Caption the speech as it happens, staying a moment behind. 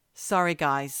Sorry,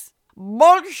 guys.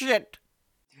 Bullshit.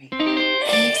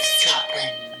 Eavesdropping.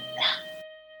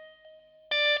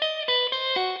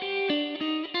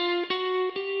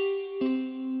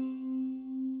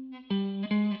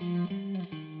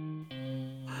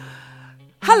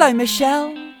 Hello,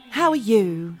 Michelle. How are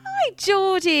you? Hi,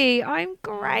 Geordie. I'm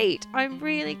great. I'm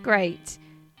really great.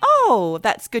 Oh,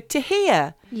 that's good to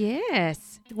hear.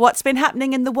 Yes. What's been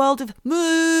happening in the world of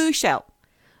Michelle?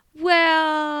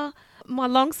 Well, my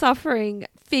long-suffering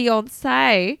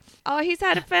fiancé, he's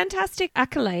had a fantastic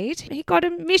accolade. He got a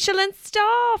Michelin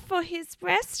star for his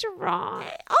restaurant.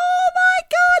 Oh my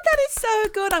God, that is so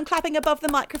good. I'm clapping above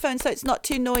the microphone so it's not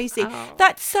too noisy. Oh.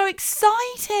 That's so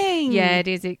exciting. Yeah, it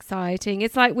is exciting.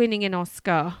 It's like winning an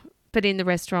Oscar, but in the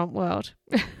restaurant world.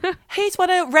 He's won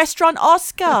a restaurant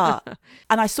Oscar.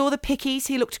 And I saw the pickies.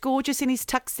 He looked gorgeous in his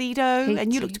tuxedo. He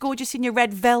And you did. looked gorgeous in your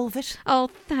red velvet. Oh,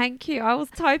 thank you. I was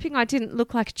hoping I didn't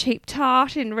look like a cheap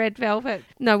tart in red velvet.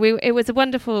 No, it was a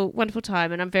wonderful, wonderful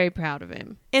time, and I'm very proud of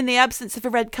him. In the absence of a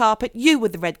red carpet, you were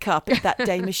the red carpet that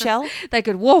day, Michelle. They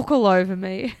could walk all over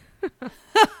me.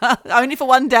 Only for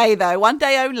one day, though. One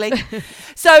day only.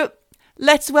 So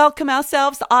let's welcome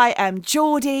ourselves. I am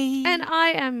Geordie. And I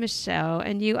am Michelle,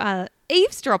 and you are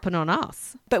eavesdropping on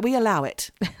us. But we allow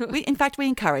it. In fact, we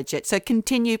encourage it. So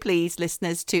continue, please,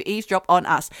 listeners, to eavesdrop on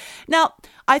us. Now,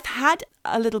 I've had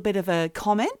a little bit of a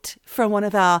comment from one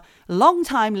of our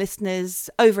long-time listeners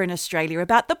over in Australia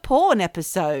about the porn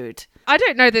episode. I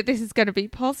don't know that this is going to be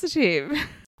positive.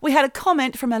 We had a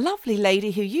comment from a lovely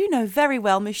lady who you know very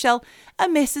well, Michelle, a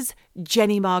Mrs.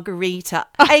 Jenny Margarita,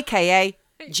 a.k.a.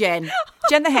 Jen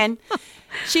the hen.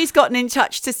 She's gotten in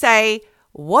touch to say,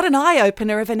 what an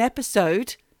eye-opener of an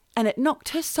episode. And it knocked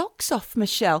her socks off,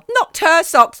 Michelle. Knocked her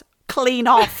socks clean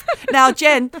off. Now,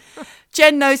 Jen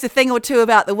knows a thing or two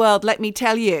about the world, let me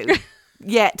tell you.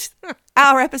 Yet,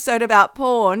 our episode about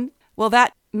porn, well,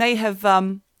 that may have,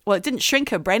 it didn't shrink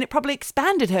her brain. It probably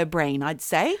expanded her brain, I'd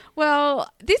say. Well,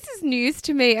 this is news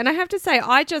to me, and I have to say,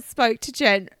 I just spoke to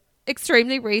Jen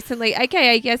extremely recently,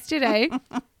 aka yesterday.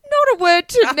 Not a word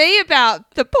to me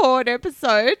about the porn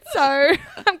episode, so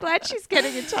I'm glad she's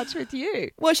getting in touch with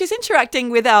you. Well, she's interacting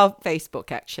with our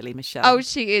Facebook, actually, Michelle. Oh,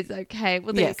 she is? Okay.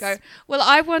 Well, there Yes. you go. Well,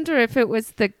 I wonder if it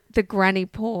was the granny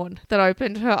porn that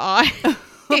opened her eye.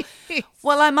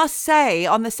 Well, I must say,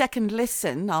 on the second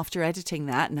listen, after editing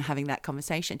that and having that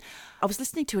conversation, I was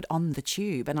listening to it on the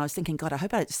tube and I was thinking, God, I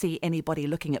hope I don't see anybody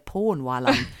looking at porn while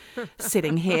I'm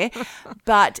sitting here.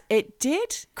 But it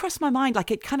did cross my mind, like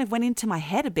it kind of went into my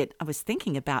head a bit. I was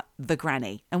thinking about the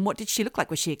granny and what did she look like?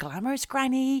 Was she a glamorous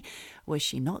granny? Was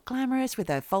she not glamorous with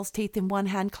her false teeth in one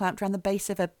hand clamped around the base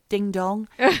of a ding-dong,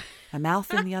 her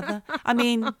mouth in the other? I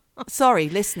mean, sorry,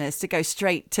 listeners, to go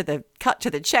straight to the cut to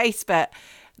the chase, but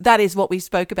that is what we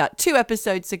spoke about 2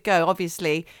 episodes ago.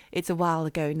 Obviously, it's a while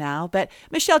ago now. But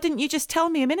Michelle, didn't you just tell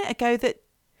me a minute ago that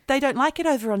they don't like it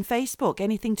over on Facebook?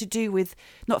 Anything to do with,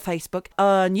 not Facebook,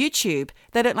 on YouTube.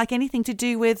 They don't like anything to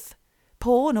do with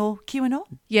porn or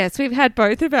QAnon. Yes, we've had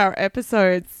both of our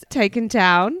episodes taken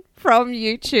down from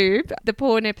YouTube. The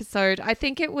porn episode, I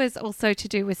think it was also to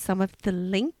do with some of the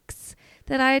links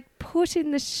that I had put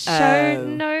in the show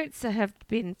notes that have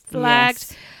been flagged.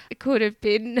 Yes. It could have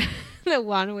been the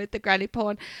one with the granny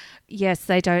porn. Yes,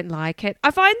 they don't like it.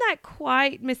 I find that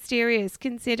quite mysterious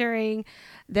considering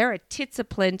there are tits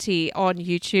aplenty on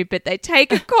YouTube, but they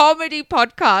take a comedy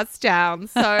podcast down.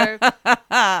 So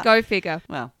go figure.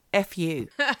 Well, F you,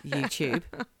 YouTube.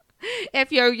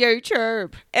 F you,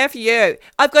 YouTube. F you.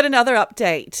 I've got another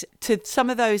update to some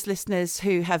of those listeners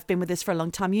who have been with us for a long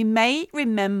time. You may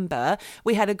remember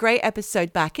we had a great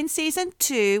episode back in season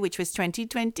 2, which was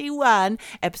 2021,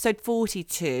 episode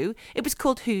 42. It was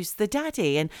called Who's the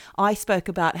Daddy? And I spoke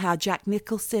about how Jack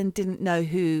Nicholson didn't know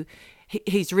who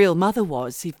his real mother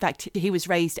was. In fact, he was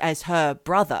raised as her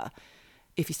brother,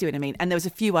 if you see what I mean. And there was a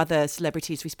few other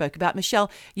celebrities we spoke about. Michelle,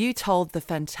 you told the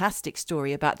fantastic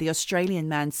story about the Australian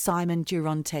man Simon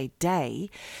Durante Day,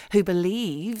 who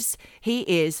believes he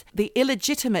is the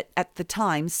illegitimate, at the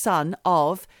time, son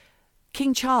of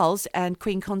King Charles and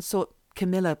Queen Consort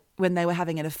Camilla when they were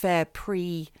having an affair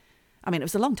it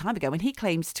was a long time ago when he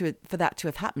claims for that to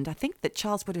have happened. I think that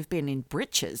Charles would have been in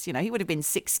breeches. You know, he would have been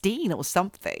 16 or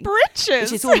something.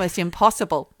 Breeches? Which is almost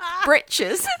impossible.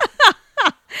 Breeches.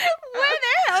 Where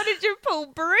the hell did you pull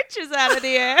breeches out of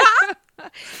the air?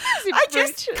 I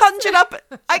just conjured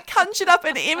up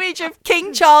an image of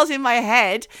King Charles in my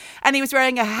head, and he was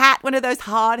wearing a hat, one of those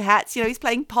hard hats. You know, he's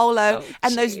playing polo,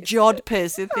 and those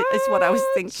jodhpurs is what I was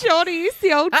thinking. Joddies,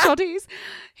 the old joddies.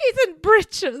 He's in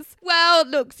breeches. Well,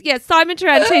 look, Simon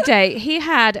Durante Day, he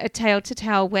had a tale to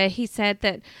tell where he said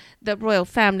that The royal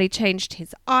family changed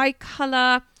his eye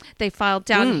colour. They filed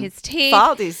down his teeth.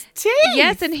 Filed his teeth?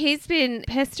 Yes, and he's been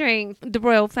pestering the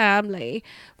royal family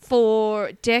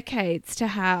for decades to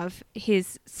have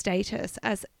his status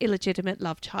as illegitimate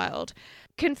love child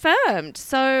confirmed.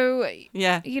 So,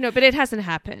 yeah, but it hasn't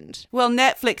happened. Well,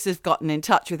 Netflix has gotten in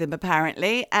touch with him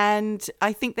apparently, and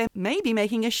I think they're maybe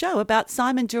making a show about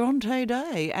Simon Durante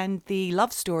Day and the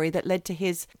love story that led to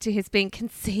his being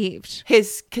conceived.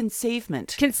 His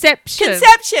conceivement.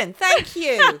 Conception. Thank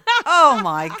you. Oh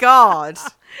my God.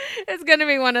 It's going to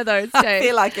be one of those days. I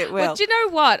feel like it will. Well, do you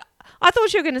know what? I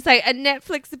thought you were going to say, and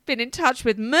Netflix have been in touch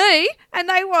with me, and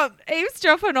they want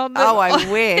eavesdropping on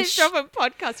the eavesdropping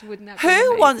podcast. Wouldn't that be Who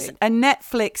amazing? wants a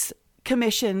Netflix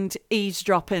commissioned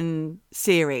eavesdropping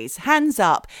series? Hands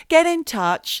up. Get in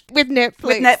touch with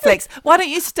Netflix. Why don't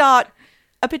you start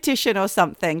a petition or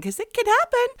something? Because it could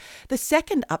happen. The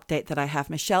second update that I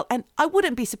have, Michelle, and I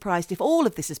wouldn't be surprised if all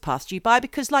of this has passed you by,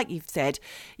 because like you've said,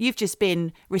 you've just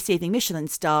been receiving Michelin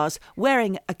stars,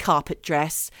 wearing a carpet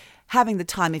dress, having the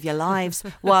time of your lives,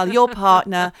 while your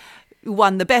partner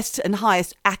won the best and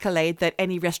highest accolade that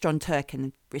any restaurateur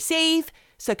can receive.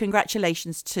 So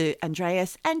congratulations to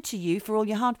Andreas and to you for all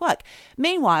your hard work.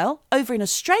 Meanwhile, over in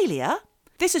Australia,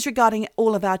 this is regarding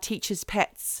all of our teachers'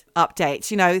 pets updates.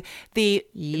 The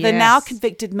now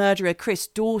convicted murderer, Chris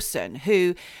Dawson,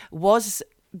 who was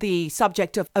the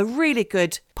subject of a really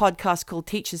good podcast called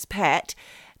Teacher's Pet,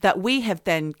 that we have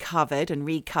then covered and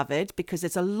recovered, because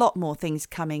there's a lot more things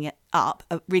coming up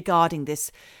regarding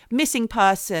this missing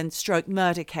person /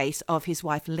 murder case of his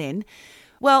wife Lynn.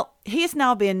 Well, he has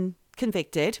now been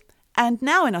convicted, and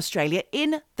now in Australia,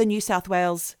 in the New South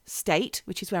Wales state,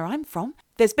 which is where I'm from,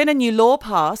 there's been a new law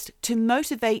passed to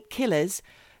motivate killers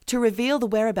to reveal the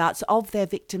whereabouts of their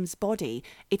victim's body.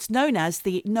 It's known as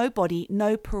the No Body,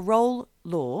 No Parole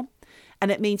law. And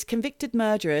it means convicted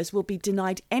murderers will be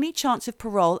denied any chance of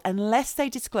parole unless they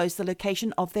disclose the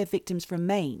location of their victim's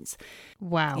remains.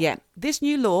 Wow. Yeah. This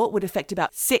new law would affect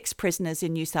about 6 prisoners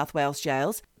in New South Wales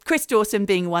jails, Chris Dawson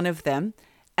being one of them.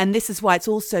 And this is why it's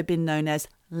also been known as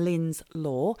Lynn's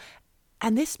Law.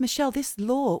 And this, Michelle, this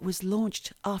law was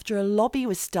launched after a lobby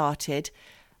was started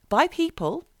by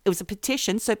people. It was a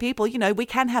petition. So people, we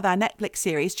can have our Netflix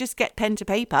series, just get pen to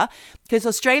paper, because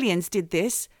Australians did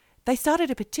this. They started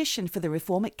a petition for the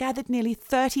reform. It gathered nearly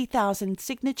 30,000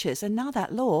 signatures, and now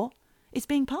that law is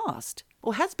being passed,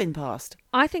 or has been passed.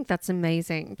 I think that's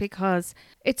amazing, because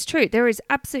it's true. There is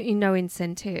absolutely no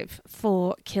incentive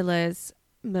for killers,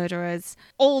 murderers,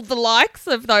 all the likes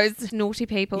of those naughty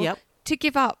people to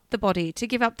give up the body, to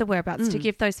give up the whereabouts, to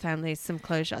give those families some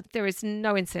closure. There is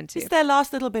no incentive. It's their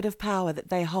last little bit of power that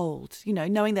they hold,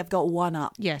 knowing they've got one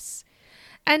up. Yes.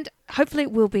 And hopefully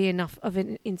it will be enough of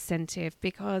an incentive,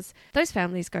 because those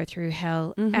families go through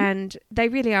hell and they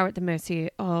really are at the mercy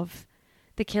of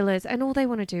the killers, and all they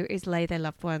want to do is lay their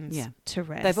loved ones to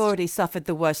rest. They've already suffered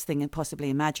the worst thing possibly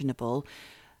imaginable,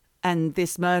 and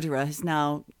this murderer is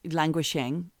now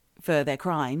languishing for their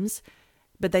crimes,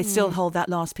 but they still hold that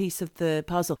last piece of the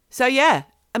puzzle. So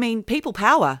people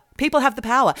power. People have the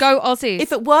power. Go Aussies.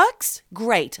 If it works,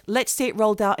 great. Let's see it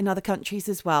rolled out in other countries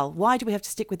as well. Why do we have to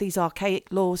stick with these archaic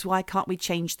laws? Why can't we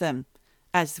change them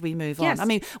as we move on? I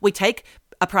mean, we take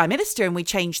a prime minister and we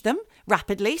change them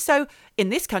rapidly. So in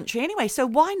this country anyway, so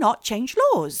why not change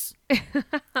laws?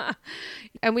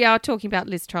 And we are talking about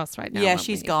Liz Truss right now. Yeah,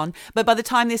 she's gone. But by the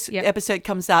time this episode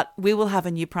comes out, we will have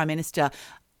a new prime minister.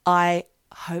 I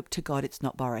hope to God it's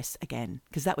not Boris again,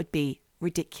 because that would be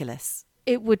ridiculous.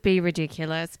 It would be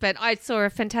ridiculous. But I saw a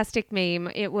fantastic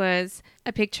meme. It was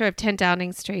a picture of 10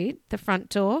 Downing Street, the front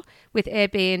door, with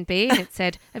Airbnb, and it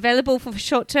said, available for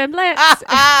short-term lets.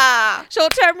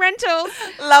 Short-term rentals.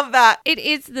 Love that. It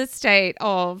is the state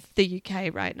of the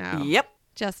UK right now. Yep.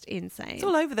 Just insane. It's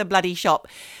all over the bloody shop.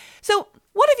 So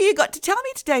what have you got to tell me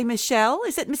today, Michelle?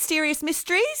 Is it Mysterious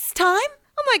Mysteries time?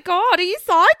 Oh my God, are you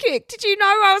psychic? Did you know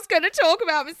I was going to talk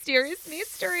about Mysterious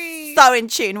Mysteries? So in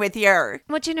tune with you.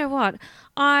 Well, do you know what?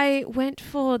 I went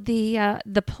for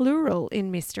the plural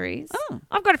in mysteries. Oh.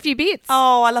 I've got a few bits.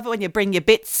 Oh, I love it when you bring your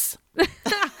bits. I'm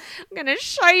going to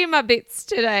show you my bits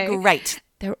today. Great.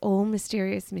 They're all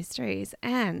mysterious mysteries,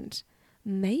 and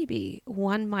maybe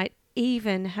one might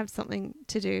even have something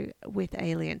to do with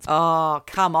aliens. Oh,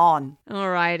 come on.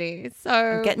 Alrighty. So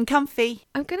I'm getting comfy.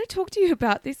 I'm going to talk to you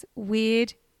about this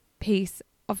weird piece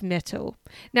of metal.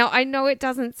 Now, I know it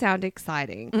doesn't sound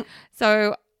exciting.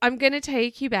 So I'm going to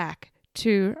take you back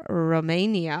to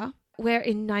Romania, where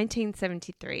in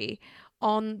 1973,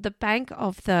 on the bank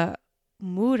of the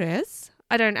Mureș,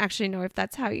 I don't actually know if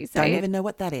that's how you say Don't it. even know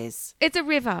what that is. It's a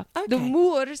river. Okay. The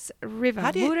Moors River.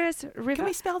 How do you- Moors River. Can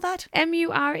we spell that?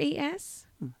 Mures.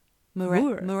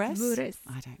 Mures? Moores.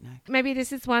 I don't know. Maybe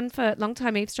this is one for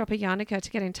long-time eavesdropper Yannicka to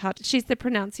get in touch. She's the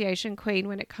pronunciation queen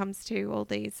when it comes to all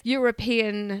these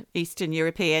European. Eastern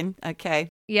European. Okay.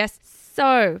 Yes.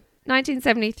 So,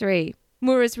 1973,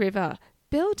 Moores River.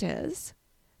 Builders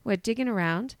were digging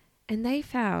around and they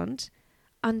found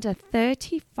under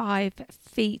 35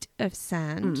 feet of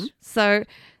sand. So,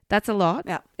 that's a lot.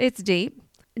 Yeah. It's deep.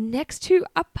 Next to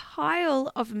a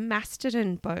pile of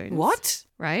mastodon bones. What?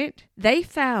 Right? They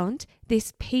found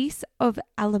this piece of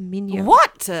aluminium.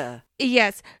 What?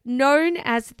 Yes, known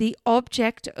as the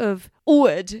object of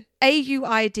Uid.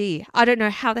 A-U-I-D. I don't know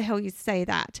how the hell you say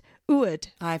that. Uid.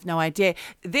 I have no idea.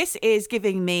 This is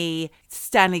giving me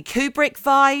Stanley Kubrick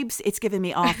vibes. It's giving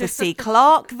me Arthur C.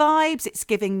 Clarke vibes. It's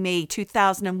giving me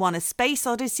 2001 A Space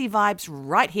Odyssey vibes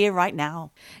right here, right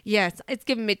now. Yes, it's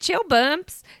giving me chill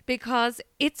bumps because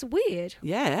it's weird.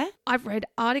 Yeah. I've read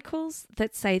articles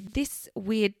that say this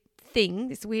weird thing,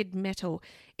 this weird metal,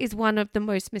 is one of the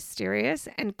most mysterious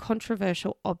and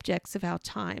controversial objects of our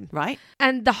time. Right.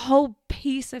 And the whole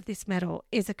piece of this metal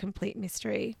is a complete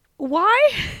mystery. Why,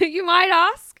 you might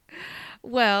ask?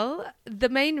 Well, the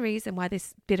main reason why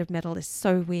this bit of metal is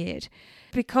so weird,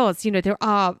 because, there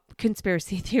are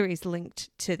conspiracy theories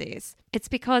linked to this. It's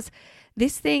because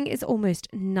this thing is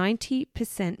almost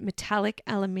 90% metallic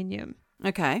aluminium.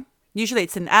 Okay. Usually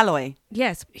it's an alloy.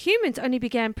 Yes, humans only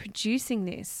began producing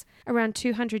this around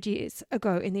 200 years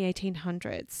ago in the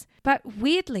 1800s. But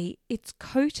weirdly, it's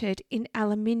coated in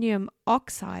aluminium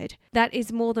oxide that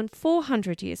is more than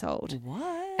 400 years old.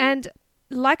 What? And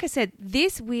like I said,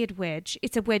 this weird wedge,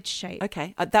 it's a wedge shape.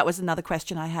 Okay. That was another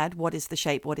question I had. What is the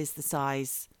shape? What is the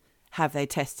size? Have they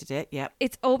tested it? Yep.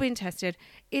 It's all been tested.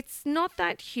 It's not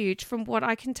that huge from what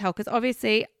I can tell, because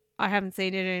obviously I haven't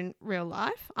seen it in real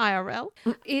life, IRL.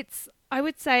 It's, I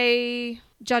would say,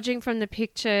 judging from the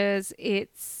pictures,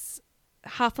 it's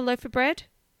half a loaf of bread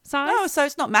size. Oh, so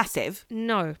it's not massive.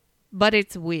 No, but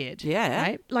it's weird. Yeah.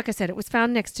 Right? Like I said, it was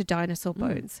found next to dinosaur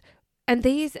bones. And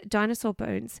these dinosaur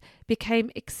bones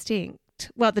became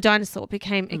extinct. Well, the dinosaur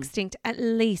became extinct at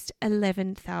least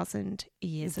 11,000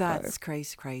 years ago. That's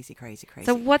crazy, crazy, crazy, crazy.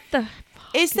 So what the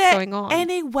fuck is there going on?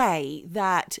 any way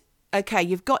that, okay,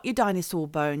 you've got your dinosaur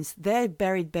bones. They're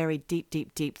buried deep,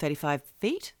 deep, deep, 35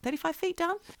 feet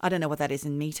down? I don't know what that is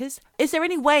in meters. Is there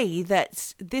any way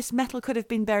that this metal could have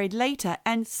been buried later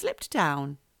and slipped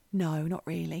down? No, not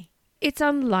really. It's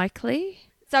unlikely.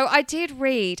 So I did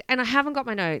read, and I haven't got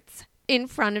my notes in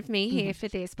front of me here for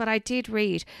this, but I did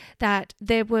read that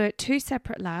there were two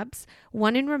separate labs,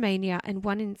 one in Romania and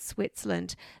one in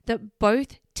Switzerland, that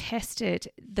both tested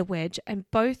the wedge and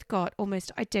both got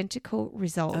almost identical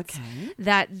results. Okay.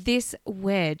 That this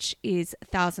wedge is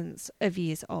thousands of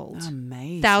years old.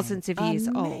 Amazing. Thousands of years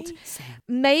old.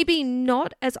 Maybe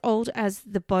not as old as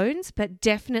the bones, but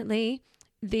definitely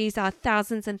these are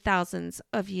thousands and thousands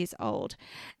of years old.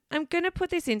 I'm going to put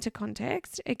this into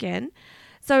context again.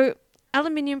 So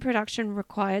aluminium production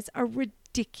requires a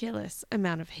ridiculous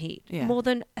amount of heat, more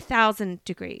than 1,000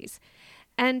 degrees.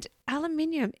 And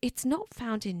aluminium, it's not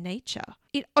found in nature.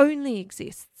 It only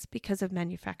exists because of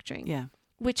manufacturing,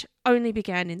 which only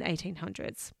began in the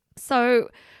 1800s. So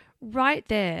right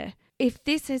there, if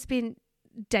this has been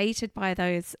dated by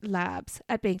those labs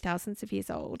at being thousands of years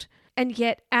old, and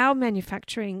yet our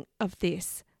manufacturing of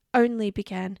this only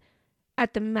began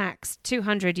at the max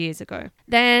 200 years ago,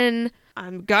 then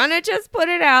I'm gonna just put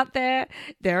it out there.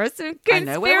 There are some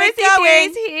conspiracy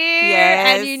theories here,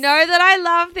 and you know that I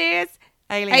love this.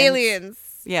 Aliens.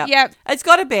 Yeah. Yep. It's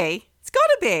got to be. It's got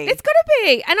to be. It's got to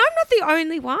be. And I'm not the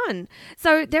only one.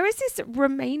 So there is this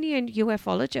Romanian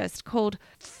ufologist called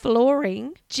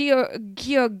Florin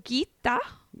Gheorghita.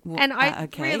 And I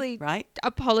really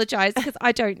apologize because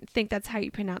I don't think that's how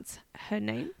you pronounce her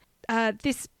name.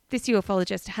 This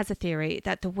ufologist has a theory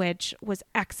that the wedge was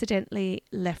accidentally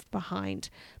left behind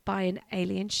by an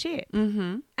alien ship.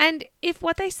 Mm-hmm. And if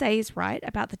what they say is right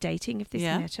about the dating of this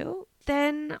metal,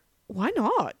 then why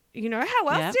not? How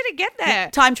else did it get there? Yeah.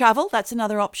 Time travel, that's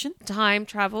another option. Time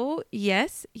travel,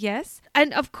 yes.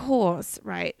 And of course,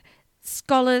 right,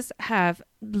 scholars have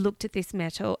looked at this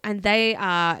metal and they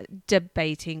are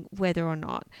debating whether or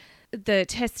not the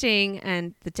testing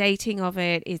and the dating of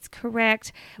it is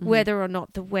correct, whether or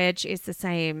not the wedge is the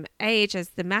same age as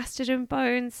the mastodon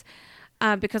bones,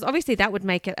 because obviously that would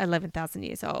make it 11,000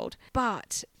 years old.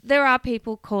 But there are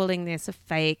people calling this a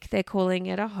fake. They're calling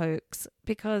it a hoax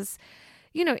because,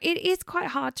 it is quite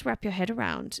hard to wrap your head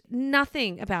around.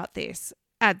 Nothing about this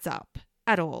adds up.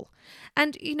 at all.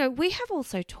 And, we have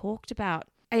also talked about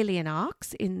alien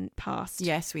arcs in past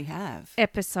Yes, we have.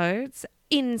 episodes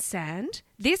in sand.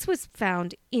 This was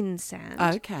found in sand.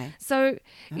 Okay. So,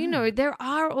 there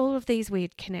are all of these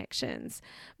weird connections.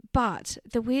 But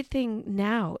the weird thing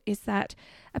now is that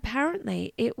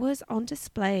apparently it was on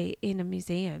display in a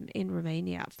museum in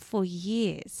Romania for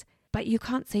years. But you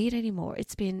can't see it anymore.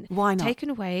 It's been Why not? taken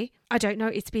away. I don't know.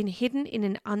 It's been hidden in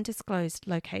an undisclosed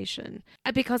location.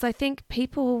 Because I think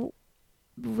people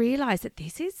realize that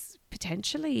this is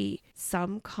potentially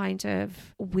some kind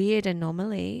of weird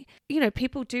anomaly.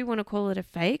 People do want to call it a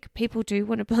fake. People do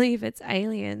want to believe it's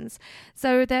aliens.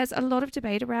 So there's a lot of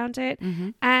debate around it.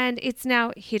 And it's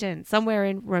now hidden somewhere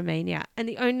in Romania. And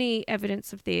the only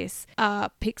evidence of this are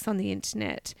pics on the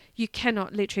internet. You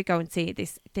cannot literally go and see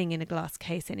this thing in a glass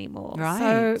case anymore.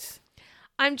 Right. So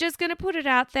I'm just going to put it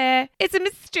out there. It's a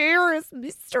mysterious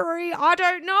mystery. I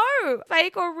don't know,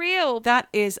 fake or real. That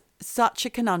is such a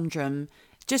conundrum.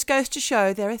 Just goes to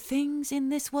show there are things in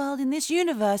this world, in this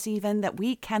universe even, that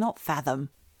we cannot fathom.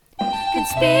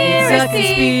 Conspiracy. It's a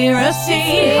conspiracy.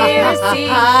 Conspiracy.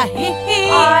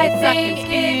 I think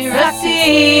it's a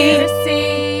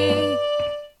conspiracy.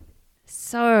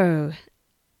 So,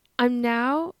 I'm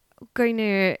now going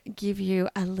to give you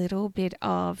a little bit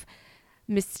of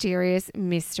mysterious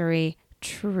mystery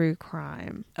true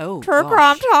crime. Oh, True gosh.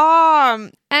 crime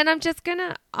time. And I'm just going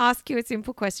to ask you a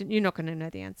simple question. You're not going to know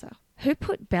the answer. Who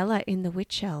put Bella in the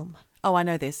witch elm? Oh, I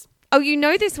know this. Oh, you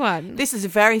know this one? This is a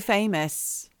very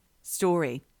famous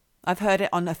story. I've heard it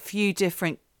on a few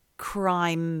different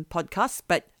crime podcasts,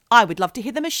 but I would love to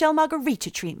hear the Michelle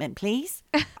Margarita treatment, please.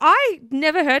 I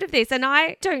never heard of this, and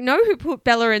I don't know who put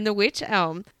Bella in the witch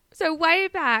elm. So way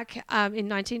back in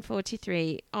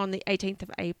 1943, on the 18th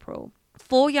of April,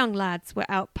 4 young lads were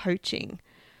out poaching,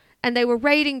 and they were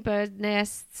raiding bird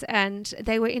nests, and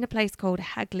they were in a place called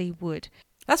Hagley Wood.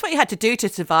 That's what you had to do to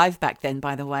survive back then,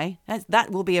 by the way. That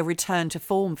will be a return to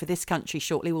form for this country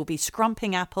shortly. We'll be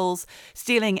scrumping apples,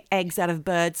 stealing eggs out of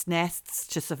birds' nests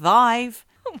to survive.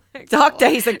 Oh my Dark God.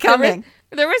 days are coming.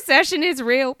 The recession is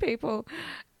real, people.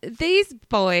 These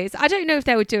boys, I don't know if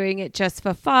they were doing it just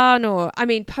for fun or,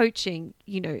 poaching,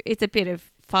 it's a bit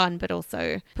of fun, but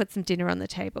also put some dinner on the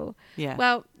table. Yeah.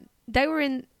 Well, they were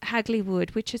in Hagley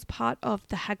Wood, which is part of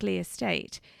the Hagley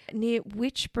estate, near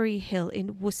Witchbury Hill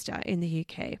in Worcester in the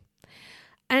UK.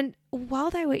 And while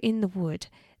they were in the wood,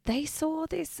 they saw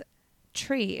this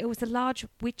tree. It was a large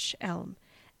witch elm.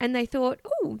 And they thought,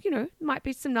 might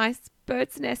be some nice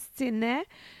bird's nests in there.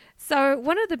 So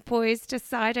one of the boys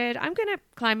decided, I'm going to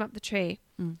climb up the tree.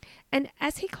 And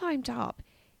as he climbed up,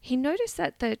 he noticed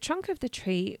that the trunk of the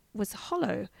tree was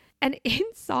hollow. And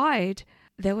inside,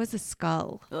 there was a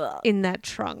skull in that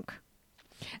trunk.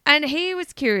 And he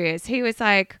was curious. He was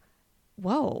like,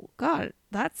 whoa, God,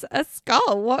 that's a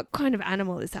skull. What kind of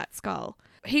animal is that skull?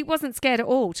 He wasn't scared at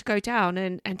all to go down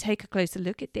and take a closer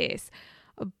look at this.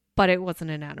 But it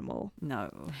wasn't an animal.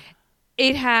 No.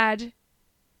 It had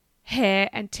hair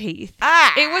and teeth.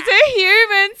 Ah! It was a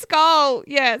human skull.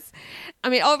 Yes.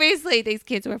 Obviously these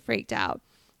kids were freaked out.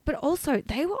 But also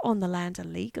they were on the land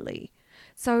illegally.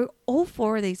 So all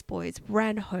 4 of these boys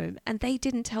ran home and they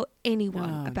didn't tell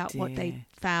anyone about what they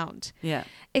found. Yeah.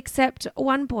 Except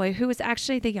one boy who was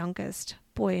actually the youngest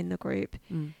boy in the group.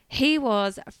 He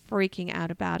was freaking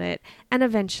out about it. And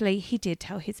eventually he did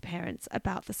tell his parents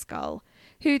about the skull,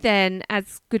 who then,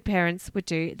 as good parents would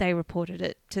do, they reported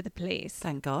it to the police.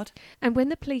 Thank God. And when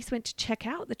the police went to check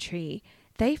out the tree,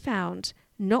 they found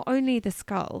not only the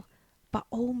skull, but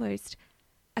almost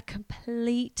a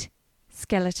complete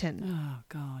skeleton Oh,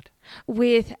 God.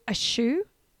 with a shoe,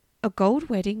 a gold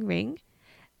wedding ring,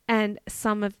 and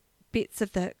some of bits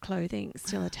of the clothing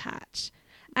still attached.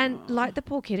 And like the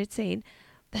poor kid had seen,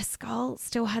 the skull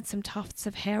still had some tufts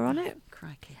of hair on it.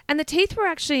 Crikey. And the teeth were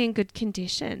actually in good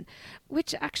condition,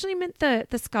 which actually meant the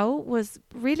skull was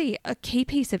really a key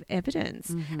piece of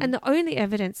evidence. And the only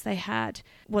evidence they had,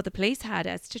 the police had,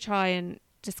 as to try and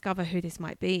discover who this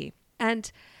might be. And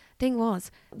thing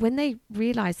was, when they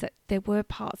realised that there were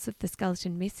parts of the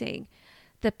skeleton missing,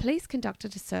 the police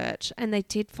conducted a search and they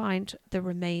did find the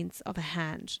remains of a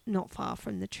hand not far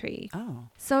from the tree. Oh.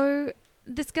 So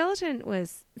the skeleton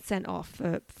was sent off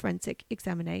for forensic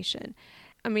examination.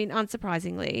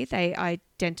 Unsurprisingly, they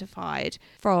identified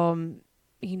from,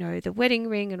 the wedding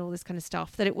ring and all this kind of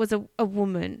stuff that it was a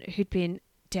woman who'd been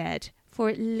dead for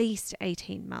at least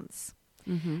 18 months.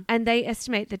 And they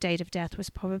estimate the date of death was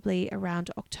probably around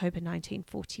October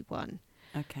 1941.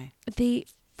 Okay. The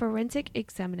forensic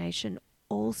examination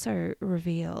also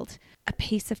revealed a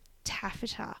piece of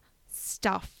taffeta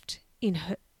stuffed in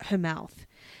her mouth,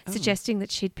 suggesting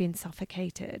that she'd been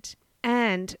suffocated.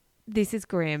 And this is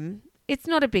grim. It's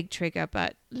not a big trigger,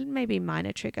 but maybe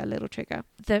minor trigger, little trigger.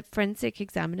 The forensic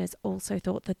examiners also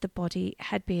thought that the body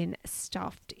had been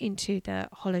stuffed into the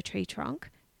hollow tree trunk,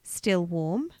 still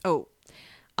warm. Oh.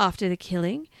 After the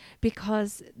killing,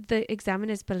 because the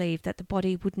examiners believed that the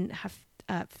body wouldn't have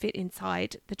fit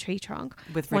inside the tree trunk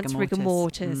With once rigor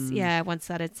mortis, once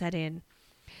that had set in.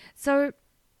 So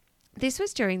this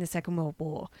was during the Second World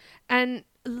War, and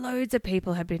loads of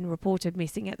people had been reported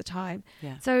missing at the time.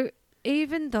 Yeah. So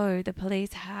even though the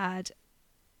police had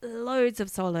loads of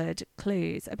solid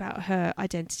clues about her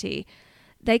identity,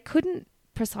 they couldn't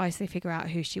precisely figure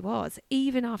out who she was,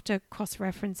 even after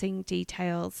cross-referencing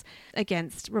details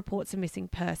against reports of missing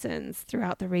persons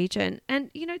throughout the region.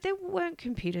 And, there weren't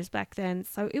computers back then,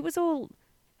 so it was all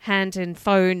hand and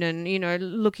phone and,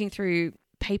 looking through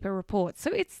paper reports.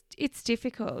 So it's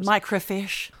difficult.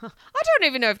 Microfiche. I don't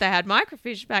even know if they had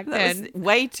microfiche back then. That was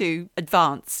way too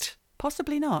advanced.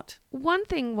 Possibly not. One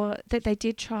thing that they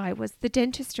did try was the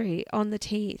dentistry on the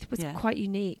teeth was quite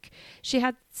unique. She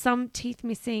had some teeth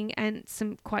missing and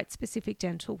some quite specific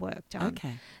dental work done.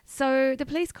 Okay. So the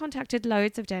police contacted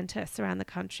loads of dentists around the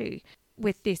country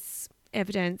with this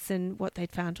evidence and what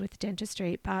they'd found with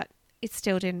dentistry, but it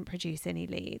still didn't produce any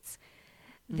leads.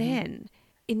 Mm-hmm. Then,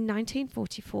 in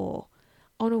 1944,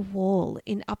 on a wall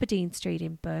in Upper Dean Street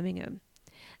in Birmingham,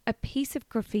 a piece of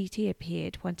graffiti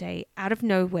appeared one day out of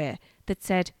nowhere that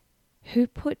said, "Who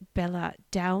put Bella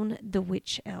down the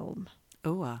wych elm?"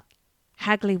 Oh.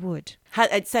 Hagley Wood.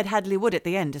 It said Hadley Wood at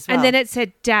the end as well. And then it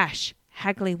said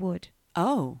Hagley Wood.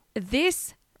 Oh.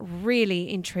 This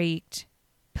really intrigued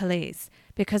police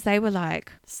because they were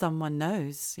like, someone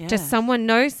knows. Yeah. Does someone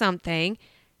know something?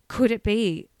 Could it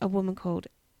be a woman called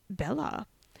Bella?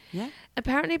 Yeah.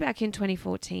 Apparently back in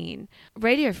 2014,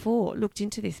 Radio 4 looked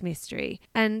into this mystery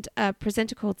and a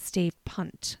presenter called Steve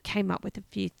Punt came up with a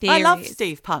few theories. I love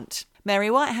Steve Punt.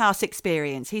 Mary Whitehouse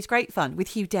Experience. He's great fun. With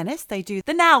Hugh Dennis, they do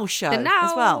The Now Show as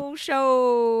well. The Now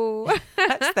Show.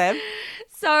 That's them.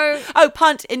 So... Oh,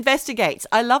 Punt Investigates.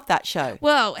 I love that show.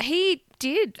 Well, he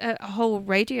did a whole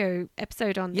radio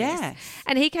episode on this. Yes.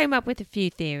 And he came up with a few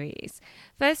theories.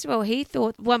 First of all, he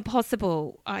thought one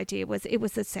possible idea was it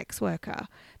was a sex worker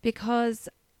because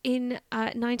in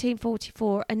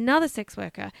 1944, another sex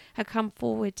worker had come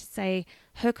forward to say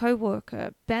her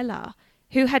co-worker, Bella,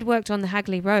 who had worked on the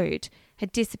Hagley Road,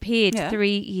 had disappeared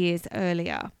 3 years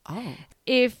earlier. Oh.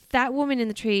 If that woman in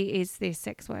the tree is this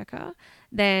sex worker,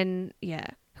 then,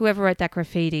 whoever wrote that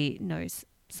graffiti knows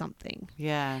something.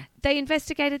 Yeah. They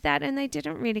investigated that and they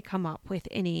didn't really come up with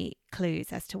any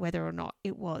clues as to whether or not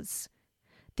it was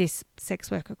this sex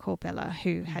worker called Bella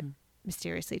who had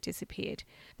mysteriously disappeared.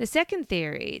 The second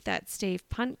theory that Steve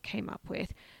Punt came up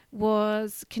with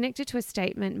was connected to a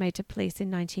statement made to police in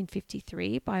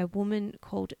 1953 by a woman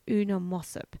called Una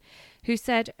Mossop, who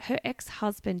said her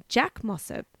ex-husband Jack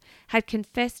Mossop had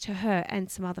confessed to her and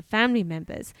some other family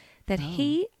members that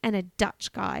he and a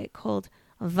Dutch guy called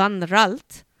Van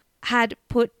Ralt had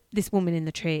put this woman in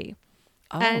the tree.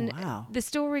 Oh, and wow. The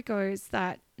story goes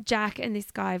that Jack and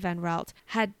this guy Van Ralt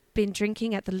had been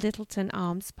drinking at the Littleton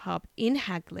Arms pub in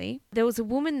Hagley. There was a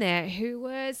woman there who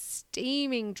was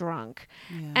steaming drunk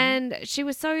and she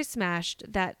was so smashed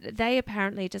that they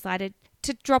apparently decided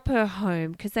to drop her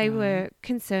home because they were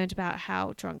concerned about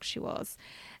how drunk she was.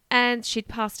 And she'd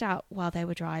passed out while they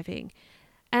were driving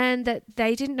and that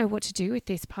they didn't know what to do with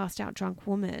this passed out drunk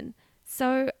woman.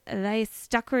 So they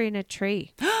stuck her in a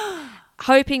tree,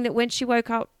 hoping that when she woke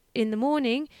up in the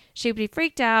morning, she would be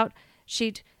freaked out.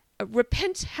 She'd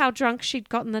repent how drunk she'd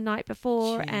gotten the night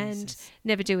before and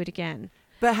never do it again.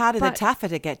 But how did the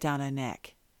taffeta get down her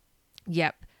neck?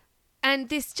 Yep. And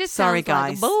this just Sorry,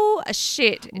 sounds guys. like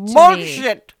bullshit to me.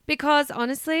 Bullshit! Because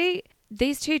honestly,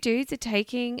 these two dudes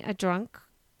are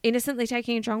innocently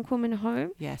taking a drunk woman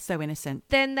home. Yeah, so innocent.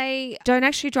 Then they don't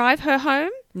actually drive her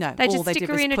home. No, They all just they stick did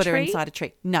her was in a put her tree? inside a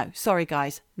tree. No, sorry,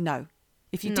 guys. No.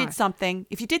 If you No.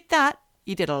 did that,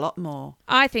 you did a lot more.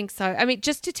 I think so. I mean,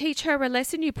 just to teach her a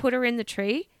lesson, you put her in the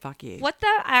tree. Fuck you. What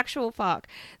the actual fuck?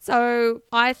 So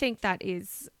I think that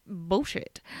is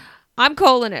bullshit. I'm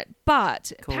calling it.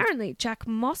 But apparently Jack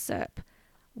Mossop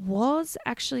was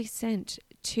actually sent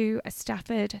to a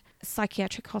Stafford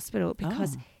psychiatric hospital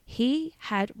because he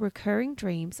had recurring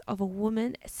dreams of a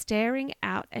woman staring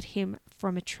out at him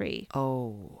from a tree.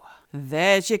 Oh,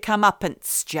 there's your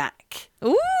comeuppance, Jack.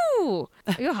 Ooh,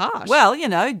 you're harsh. Well,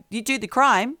 you do the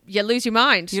crime, you lose your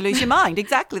mind. you lose your mind.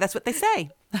 Exactly. That's what they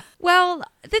say. Well,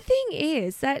 the thing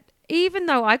is that even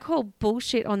though I call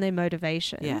bullshit on their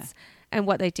motivations and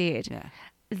what they did,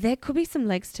 there could be some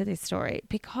legs to this story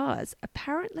because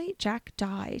apparently Jack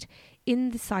died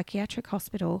in the psychiatric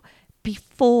hospital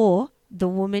before the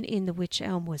woman in the wych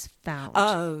elm was found.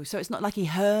 Oh, so it's not like he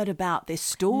heard about this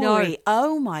story. No.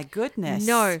 Oh, my goodness.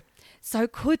 No. So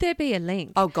could there be a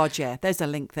link? Oh, God, yeah. There's a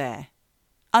link there.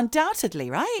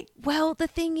 Undoubtedly, right? Well, the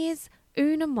thing is,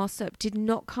 Una Mossop did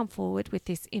not come forward with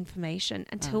this information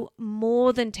until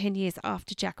more than 10 years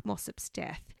after Jack Mossop's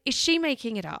death. Is she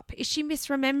making it up? Is she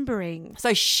misremembering?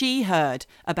 So she heard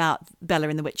about Bella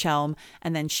in the Wych Elm,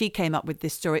 and then she came up with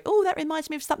this story. Oh, that reminds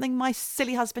me of something my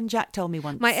silly husband Jack told me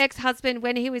once. My ex-husband,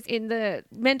 when he was in the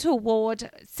mental ward,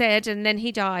 said, and then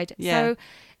he died. Yeah. So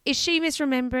is she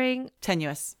misremembering?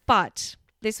 Tenuous. But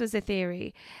this was a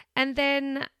theory. And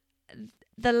then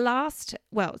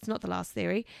it's not the last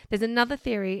theory. There's another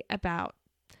theory about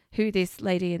who this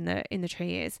lady in the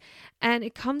tree is. And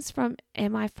it comes from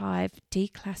MI5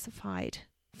 declassified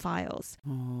files.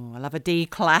 Oh, I love a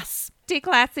D-class.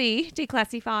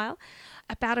 Declassy file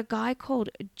about a guy called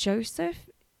Joseph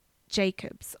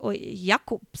Jacobs or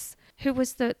Jacobs, who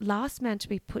was the last man to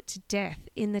be put to death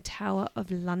in the Tower of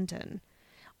London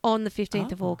on the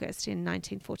 15th of August in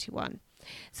 1941.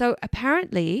 So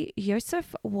apparently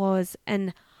Joseph was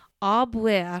an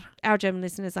Abwehr. Our German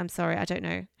listeners, I'm sorry, I don't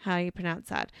know how you pronounce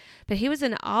that. But he was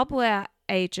an Abwehr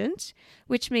agent,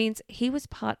 which means he was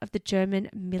part of the German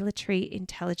military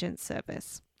intelligence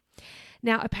service.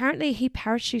 Now, apparently he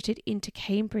parachuted into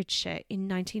Cambridgeshire in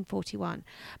 1941,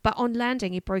 but on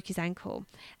landing he broke his ankle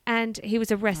and he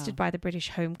was arrested by the British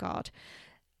Home Guard.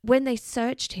 When they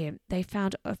searched him, they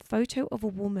found a photo of a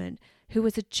woman who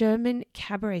was a German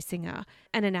cabaret singer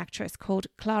and an actress called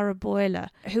Clara Boiler,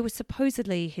 who was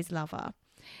supposedly his lover.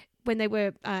 When they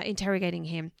were interrogating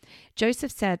him,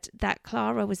 Joseph said that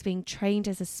Clara was being trained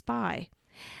as a spy.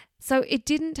 So it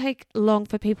didn't take long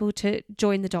for people to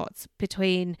join the dots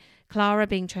between Clara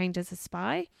being trained as a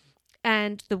spy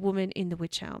and the woman in the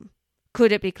wych elm.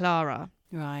 Could it be Clara?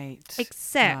 Right.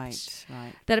 Except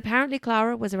that apparently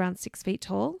Clara was around 6 feet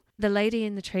tall. The lady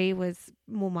in the tree was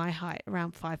more my height,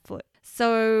 around 5 foot.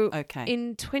 So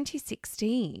in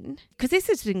 2016, because this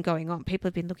has been going on, people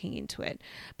have been looking into it.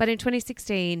 But in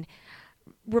 2016,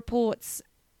 reports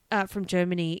from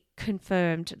Germany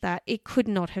confirmed that it could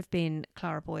not have been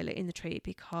Clara Boiler in the tree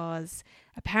because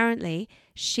apparently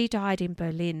she died in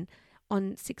Berlin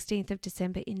on 16th of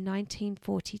December in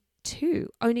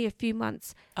 1942, only a few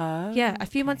months. A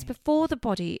few months before the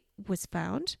body was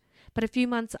found, but a few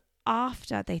months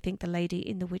after they think the lady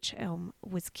in the wych elm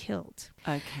was killed.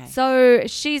 Okay. So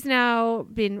she's now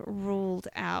been ruled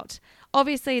out.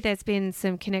 Obviously, there's been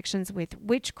some connections with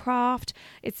witchcraft.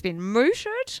 It's been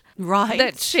mooted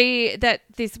that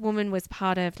this woman was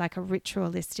part of like a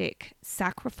ritualistic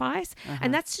sacrifice,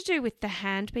 and that's to do with the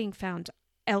hand being found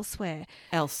elsewhere.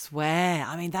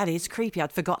 I mean, that is creepy.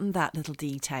 I'd forgotten that little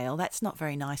detail. That's not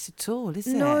very nice at all, is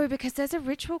it? No, because there's a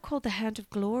ritual called the Hand of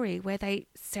Glory where they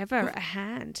sever a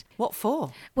hand. What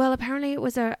for? Well, apparently it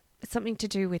was something to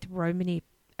do with Romany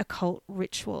occult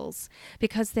rituals,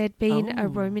 because there'd been a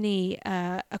Romany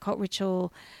occult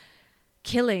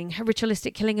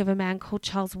ritualistic killing of a man called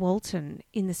Charles Walton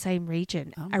in the same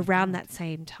region around that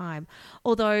same time.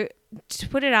 Although, to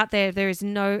put it out there, there is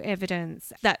no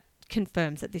evidence that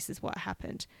confirms that this is what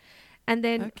happened. And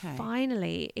then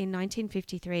finally in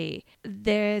 1953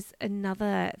 there's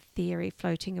another theory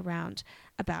floating around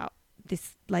about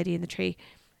this lady in the tree,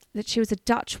 that she was a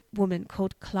Dutch woman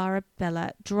called Clara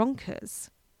Bella Dronkers.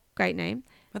 Great name.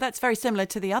 Well, that's very similar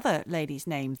to the other lady's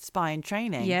name, spy in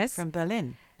training from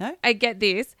Berlin. No? I get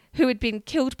this. Who had been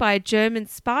killed by a German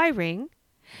spy ring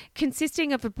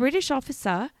consisting of a British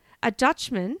officer, a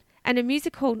Dutchman, and a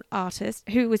musical artist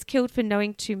who was killed for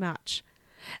knowing too much.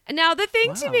 Now, the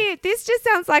thing to me, this just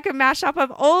sounds like a mashup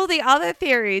of all the other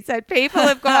theories that people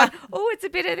have gone, it's a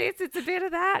bit of this, it's a bit of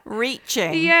that.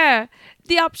 Reaching. Yeah.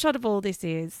 The upshot of all this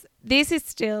is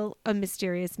still a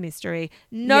mysterious mystery.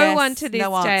 No one to this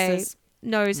day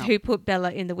knows who put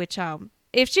Bella in the wych elm.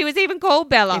 If she was even called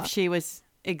Bella. If she was...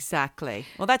 Exactly.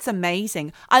 Well, that's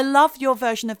amazing. I love your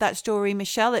version of that story,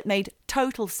 Michelle. It made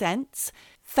total sense.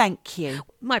 Thank you.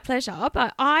 My pleasure.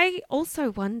 But I also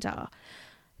wonder,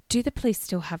 do the police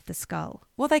still have the skull?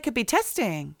 Well, they could be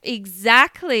testing.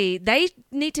 Exactly. They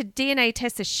need to DNA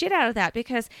test the shit out of that,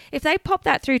 because if they pop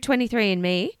that through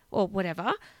 23andMe or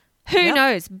whatever, who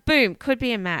knows? Boom, could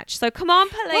be a match. So come on,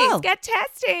 police, get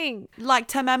testing. Like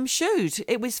Tamam Shud,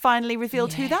 it was finally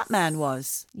revealed who that man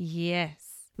was. Yes.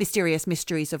 Mysterious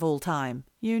mysteries of all time.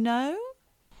 You know?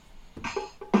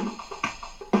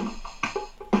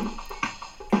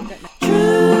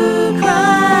 True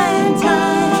crime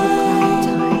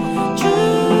time.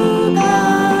 True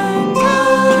crime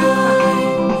time.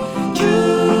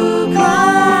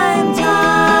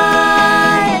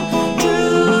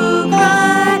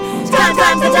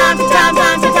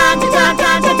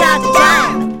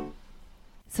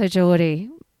 So,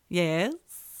 Geordie, Yes.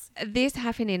 this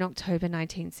happened in October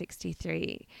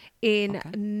 1963 in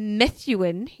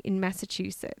Methuen in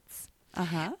Massachusetts.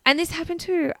 Uh-huh. And this happened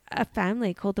to a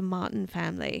family called the Martin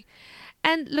family.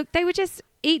 And look, they were just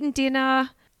eating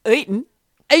dinner. Eaten.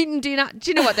 Eating dinner.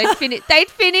 Do you know what? They'd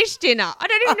finished dinner. I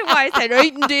don't even know why I said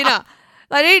eating dinner.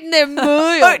 They'd eaten their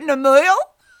meal. Eaten a meal?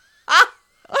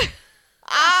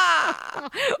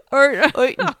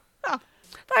 Eaten.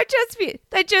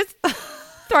 They just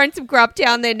thrown some grub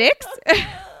down their necks.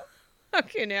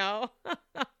 Okay, now.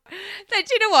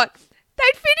 You know what?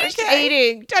 They'd finished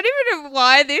eating. Don't even know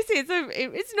why this is.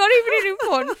 It's not even an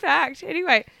important fact.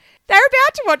 Anyway, they're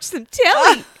about to watch some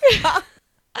telly.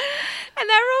 And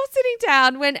they were all sitting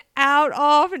down when out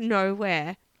of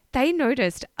nowhere, they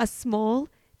noticed a small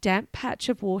damp patch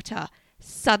of water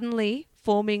suddenly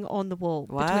forming on the wall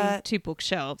between two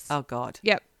bookshelves. Oh, God.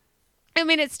 Yep. I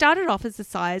mean, it started off as the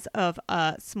size of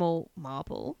a small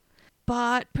marble,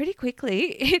 but pretty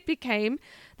quickly it became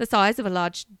the size of a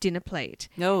large dinner plate.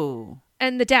 No.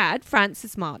 And the dad,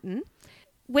 Francis Martin,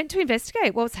 went to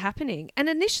investigate what was happening. And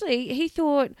initially he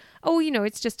thought,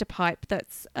 it's just a pipe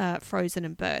that's frozen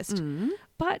and burst. Mm.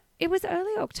 But it was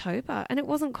early October and it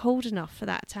wasn't cold enough for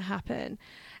that to happen.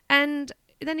 And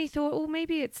then he thought,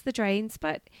 maybe it's the drains.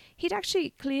 But he'd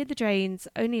actually cleared the drains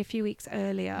only a few weeks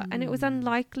earlier. And it was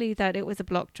unlikely that it was a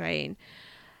blocked drain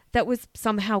that was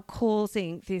somehow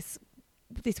causing this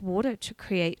water to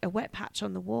create a wet patch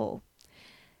on the wall.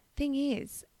 Thing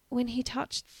is, when he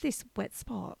touched this wet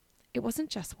spot, it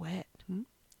wasn't just wet.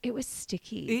 It was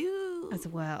sticky as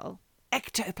well.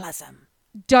 Ectoplasm.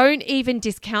 Don't even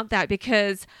discount that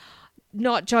because,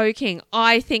 not joking,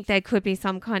 I think there could be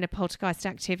some kind of poltergeist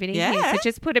activity here. So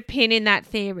just put a pin in that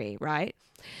theory, right?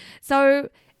 So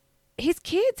his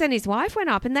kids and his wife went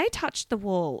up and they touched the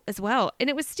wall as well. And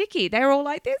it was sticky. They were all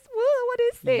like this, whoa, what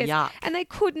is this? Yuck. And they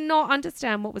could not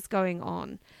understand what was going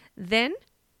on. Then,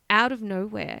 out of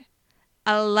nowhere,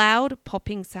 a loud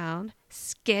popping sound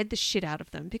scared the shit out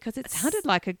of them because it sounded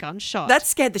like a gunshot. That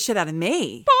scared the shit out of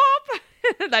me. Pop!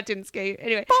 That didn't scare you.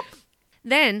 Anyway. Pop!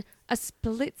 Then, a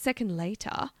split second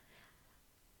later,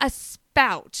 a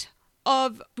spout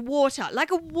of water,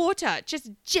 like a water,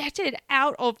 just jetted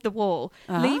out of the wall,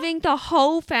 leaving the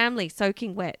whole family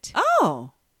soaking wet.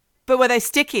 Oh. But were they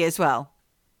sticky as well?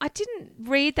 I didn't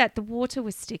read that the water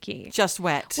was sticky. Just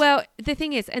wet. Well, the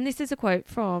thing is, and this is a quote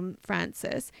from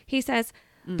Francis, he says,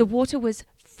 the water was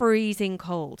freezing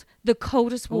cold, the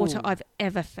coldest water I've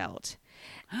ever felt.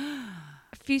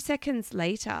 A few seconds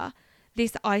later,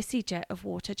 this icy jet of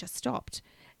water just stopped.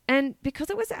 And because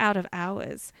it was out of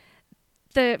hours,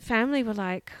 the family were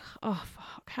like, oh,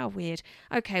 fuck, how weird.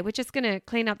 Okay, we're just going to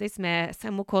clean up this mess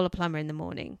and we'll call a plumber in the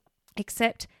morning.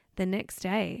 Except the next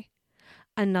day,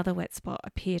 another wet spot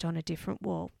appeared on a different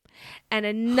wall. And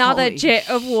another jet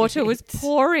of water was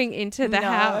pouring into the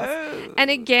house. And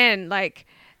again,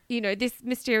 this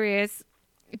mysterious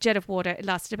jet of water, it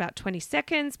lasted about 20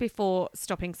 seconds before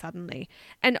stopping suddenly.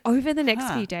 And over the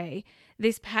next few days,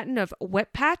 this pattern of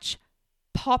wet patch,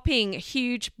 popping,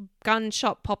 huge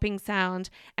gunshot popping sound,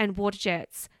 and water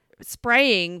jets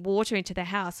spraying water into the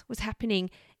house was happening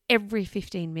every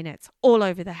 15 minutes all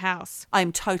over the house.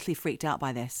 I'm totally freaked out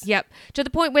by this. Yep. To the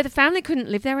point where the family couldn't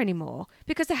live there anymore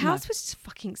because the house was just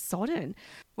fucking sodden.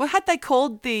 Well, had they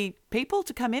called the people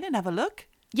to come in and have a look?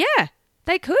 Yeah,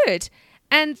 they could.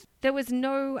 And there was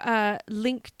no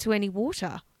link to any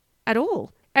water at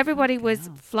all. Everybody was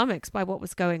flummoxed by what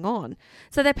was going on.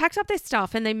 So they packed up their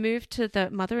stuff and they moved to the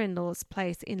mother-in-law's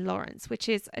place in Lawrence, which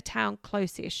is a town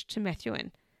close-ish to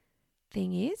Methuen.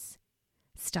 Thing is,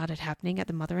 started happening at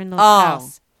the mother-in-law's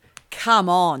house. Come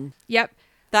on. Yep.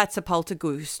 That's a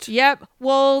poltergeist. Yep.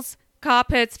 Walls,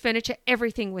 carpets, furniture,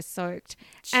 everything was soaked.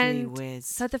 Gee whiz.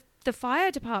 So the fire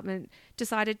department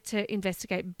decided to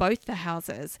investigate both the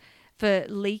houses for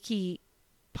leaky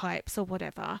pipes or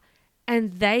whatever.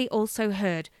 And they also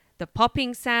heard the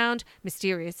popping sound,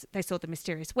 mysterious. They saw the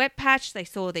mysterious wet patch. They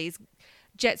saw these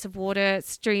jets of water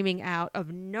streaming out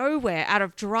of nowhere, out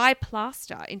of dry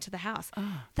plaster into the house.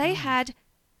 They had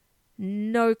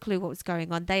no clue what was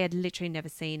going on. They had literally never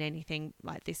seen anything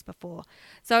like this before.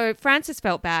 So Francis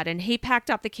felt bad and he packed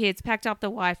up the kids, packed up the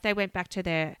wife. They went back to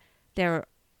their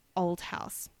old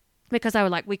house because they were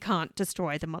like, we can't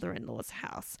destroy the mother-in-law's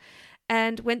house.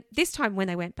 And when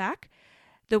they went back,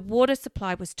 the water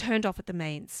supply was turned off at the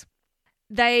mains.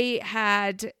 They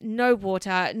had no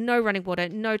water, no running water,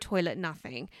 no toilet,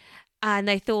 nothing. And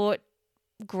they thought,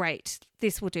 great,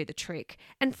 this will do the trick.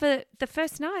 And for the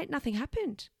first night, nothing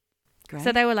happened. Great.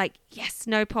 So they were like, yes,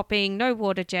 no popping, no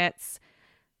water jets.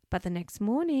 But the next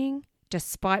morning,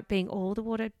 despite being all the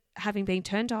water having been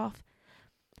turned off,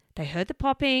 They heard the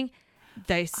popping.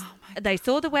 They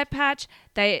saw the wet patch.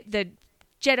 The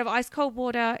jet of ice cold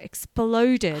water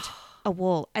exploded a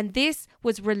wall. And this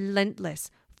was relentless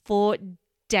for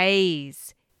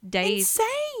days.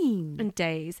 Insane. And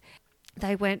days.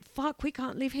 They went, fuck, we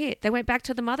can't live here. They went back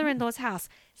to the mother-in-law's house.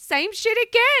 Same shit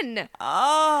again.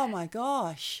 Oh, my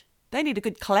gosh. They need a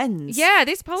good cleanse. Yeah,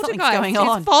 this poltergeist going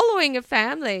on. is following a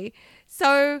family.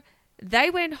 So they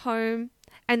went home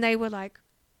and they were like,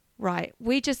 right,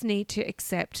 we just need to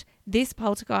accept this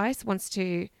poltergeist wants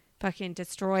to fucking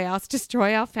destroy us,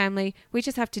 destroy our family. We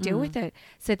just have to deal with it.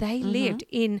 So they lived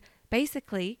in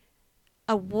basically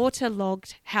a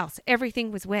waterlogged house.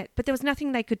 Everything was wet, but there was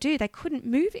nothing they could do. They couldn't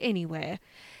move anywhere.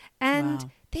 And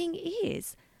thing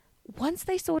is, once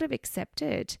they sort of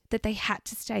accepted that they had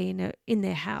to stay in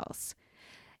their house,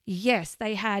 yes,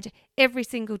 they had every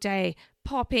single day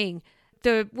popping,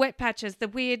 the wet patches, the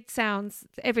weird sounds,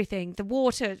 everything, the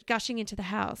water gushing into the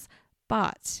house.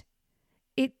 But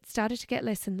it started to get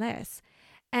less and less.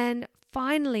 And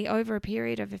finally, over a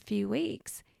period of a few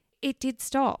weeks, it did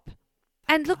stop.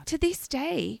 And look, to this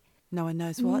day, no one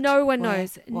knows what. No one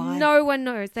knows. Why? No one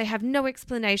knows. They have no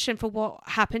explanation for what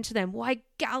happened to them. Why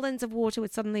gallons of water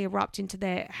would suddenly erupt into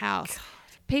their house. God.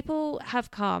 People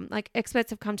have come, like experts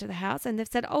have come to the house and they've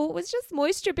said, oh, it was just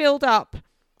moisture buildup.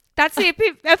 That's the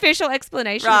official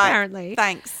explanation, right. Apparently.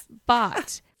 Thanks.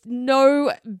 But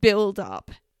no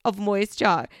buildup of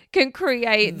moisture can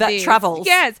create that this. Travels.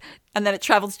 Yes. And then it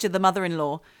travels to the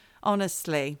mother-in-law.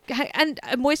 Honestly. And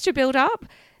a moisture buildup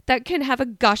that can have a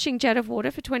gushing jet of water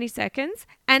for 20 seconds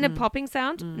and a popping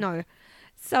sound? No.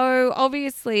 So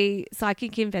obviously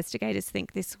psychic investigators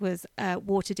think this was a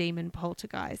water demon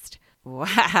poltergeist.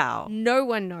 Wow. No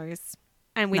one knows,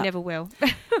 and we never will.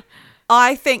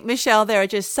 I think, Michelle, there are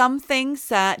just some things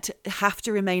that have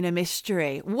to remain a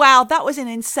mystery. Wow, that was an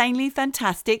insanely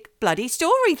fantastic bloody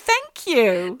story. Thank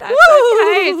you. That's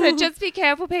okay. So just be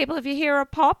careful, people. If you hear a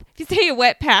pop, if you see a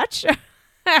wet patch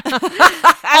and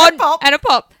a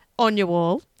pop on your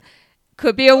wall,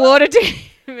 could be a water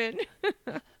demon.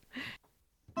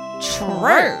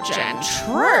 True, Jen,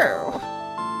 true.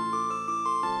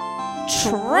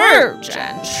 True,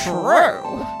 Jen,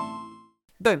 true.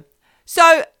 Boom.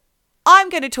 So I'm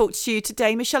going to talk to you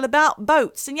today, Michelle, about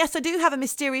boats. And yes, I do have a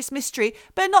mysterious mystery,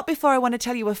 but not before I want to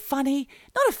tell you not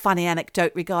a funny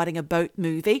anecdote regarding a boat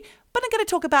movie, but I'm going to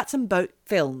talk about some boat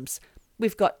films.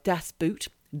 We've got Das Boot,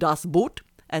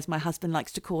 as my husband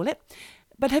likes to call it.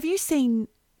 But have you seen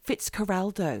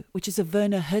Fitzcarraldo, which is a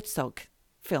Werner Herzog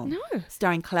film? No.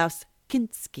 Starring Klaus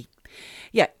Kinski.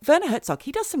 Yeah, Werner Herzog,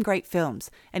 he does some great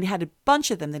films, and he had a bunch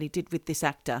of them that he did with this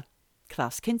actor,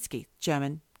 Klaus Kinski,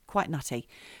 German, quite nutty.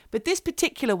 But this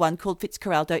particular one called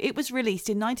Fitzcarraldo, it was released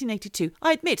in 1982.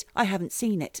 I admit I haven't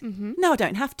seen it. No, I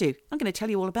don't have to. I'm going to tell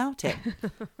you all about it.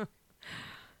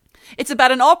 It's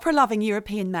about an opera-loving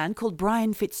European man called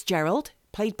Brian Fitzgerald,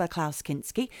 played by Klaus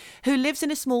Kinski, who lives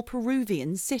in a small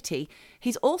Peruvian city.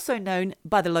 He's also known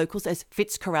by the locals as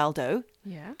Fitzcarraldo,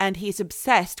 and he is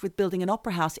obsessed with building an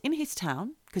opera house in his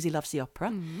town because he loves the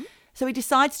opera. So he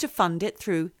decides to fund it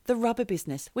through the rubber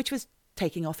business, which was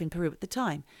taking off in Peru at the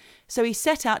time. So he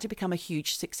set out to become a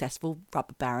huge, successful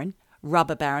rubber baron.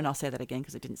 Rubber baron, I'll say that again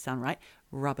because it didn't sound right.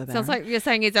 Rubber baron. Sounds like you're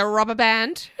saying it's a rubber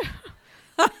band.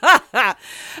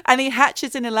 And he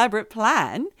hatches an elaborate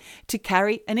plan to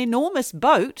carry an enormous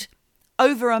boat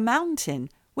over a mountain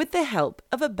with the help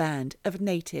of a band of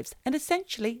natives. And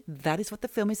essentially, that is what the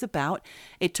film is about.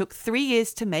 It took 3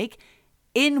 years to make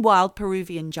in wild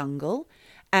Peruvian jungle.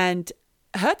 And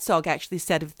Herzog actually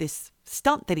said of this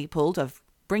stunt that he pulled of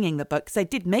bringing the boat, because they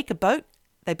did make a boat,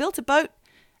 they built a boat,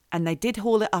 and they did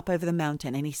haul it up over the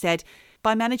mountain. And he said,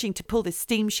 by managing to pull this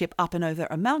steamship up and over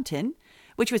a mountain,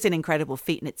 which was an incredible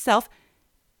feat in itself,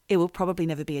 it will probably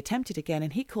never be attempted again.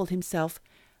 And he called himself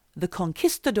the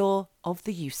conquistador of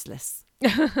the useless.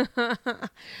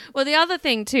 Well, the other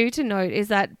thing, too, to note is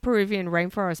that Peruvian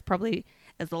rainforest probably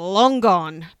is long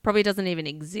gone. Probably doesn't even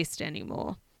exist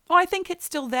anymore. Well, I think it's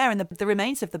still there, and the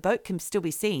remains of the boat can still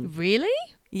be seen. Really?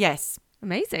 Yes.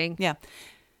 Amazing. Yeah.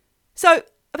 So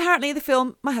apparently the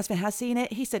film, my husband has seen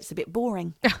it. He said it's a bit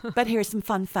boring. But here are some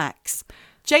fun facts.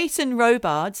 Jason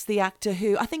Robards, the actor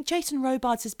who, I think Jason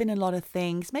Robards has been in a lot of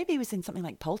things. Maybe he was in something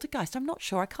like Poltergeist. I'm not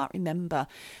sure. I can't remember.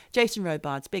 Jason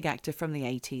Robards, big actor from the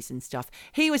 80s and stuff.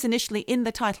 He was initially in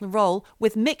the title role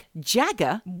with Mick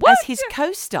Jagger as his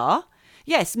co-star.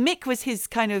 Yes, Mick was his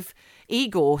kind of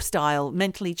Igor-style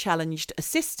mentally challenged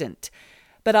assistant.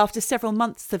 But after several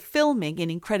months of filming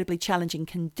in incredibly challenging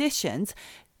conditions,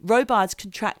 Robards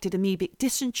contracted amoebic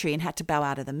dysentery and had to bow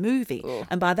out of the movie.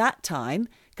 And by that time,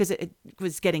 because it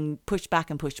was getting pushed back,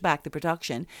 the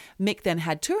production. Mick then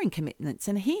had touring commitments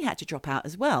and he had to drop out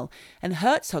as well. And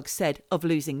Herzog said of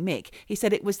losing Mick, he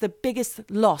said it was the biggest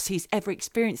loss he's ever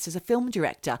experienced as a film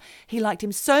director. He liked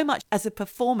him so much as a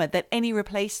performer that any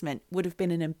replacement would have been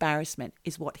an embarrassment,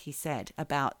 is what he said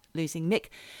about losing Mick.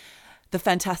 The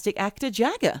fantastic actor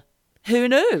Jagger. Who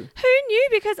knew? Who knew?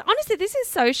 Because honestly, this is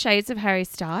so shades of Harry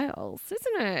Styles,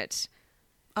 isn't it?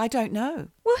 I don't know.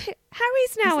 Well,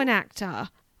 Harry's now an actor.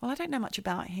 Well, I don't know much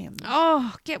about him.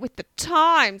 Oh, get with the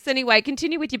times. Anyway,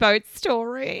 continue with your boat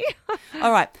story.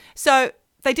 All right. So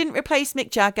they didn't replace Mick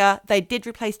Jagger. They did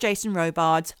replace Jason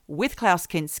Robards with Klaus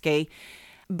Kinski.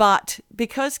 But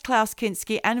because Klaus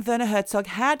Kinski and Werner Herzog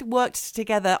had worked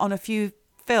together on a few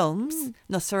films,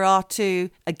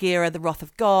 Nosferatu, Agira, The Wrath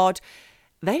of God,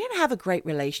 they didn't have a great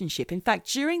relationship. In fact,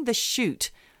 during the shoot,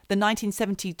 the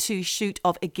 1972 shoot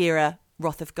of Agira,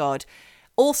 Wrath of God,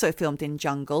 also filmed in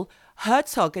jungle,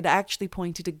 Herzog had actually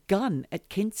pointed a gun at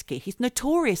Kinski. He's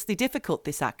notoriously difficult,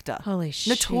 this actor. Holy shit.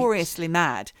 Notoriously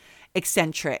mad,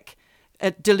 eccentric,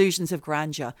 delusions of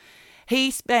grandeur.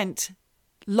 He spent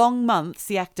long months,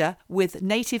 the actor, with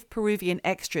native Peruvian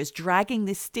extras dragging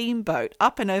this steamboat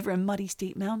up and over a muddy,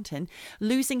 steep mountain,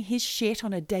 losing his shit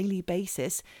on a daily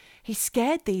basis. He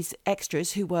scared these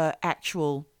extras, who were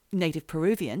actual native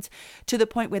Peruvians, to the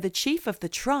point where the chief of the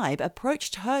tribe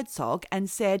approached Herzog and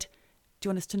said, "Do you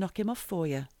want us to knock him off for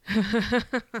you?"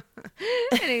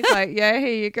 And he's like, yeah, here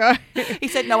you go. He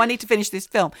said, "No, I need to finish this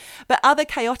film." But other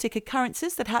chaotic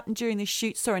occurrences that happened during the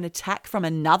shoot saw an attack from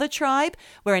another tribe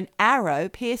where an arrow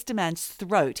pierced a man's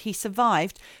throat. He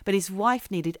survived, but his wife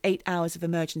needed 8 hours of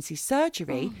emergency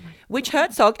surgery, which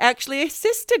Herzog actually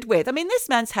assisted with. I mean, this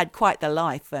man's had quite the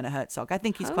life, Werner Herzog. I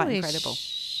think he's quite incredible.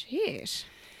 Shit.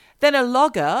 Then a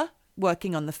logger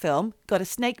working on the film got a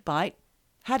snake bite.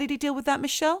 How did he deal with that,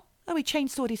 Michelle? Oh, he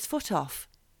chainsawed his foot off.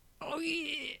 Oh,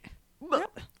 yeah.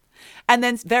 Yep. And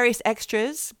then various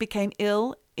extras became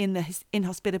ill in the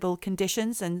inhospitable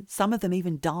conditions, and some of them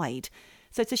even died.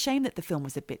 So it's a shame that the film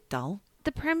was a bit dull.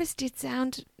 The premise did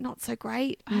sound not so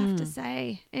great, I have to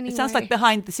say. Anyway. It sounds like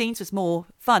behind the scenes was more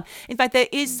fun. In fact, there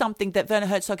is something that Werner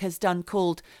Herzog has done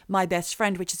called My Best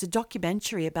Friend, which is a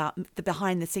documentary about the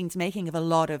behind the scenes making of a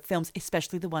lot of films,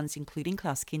 especially the ones including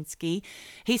Klaus Kinski.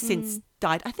 He's since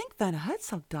died. I think Werner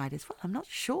Herzog died as well. I'm not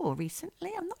sure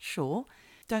recently. I'm not sure.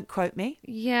 Don't quote me.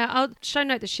 Yeah, I'll show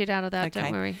note the shit out of that, Okay.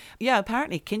 don't worry. Yeah,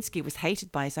 apparently Kinski was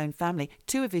hated by his own family.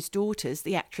 Two of his daughters,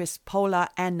 the actress Paula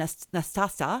and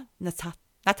Natasha, both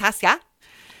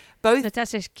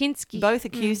Natasha Kinski. both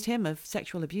accused him of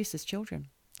sexual abuse as children.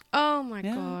 Oh, my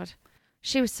God.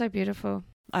 She was so beautiful.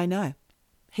 I know.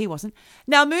 He wasn't.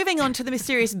 Now, moving on to the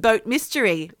mysterious boat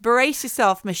mystery. Brace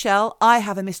yourself, Michelle. I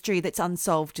have a mystery that's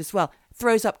unsolved as well.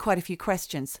 Throws up quite a few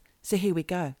questions. So here we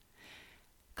go.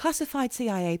 Classified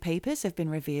CIA papers have been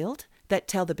revealed that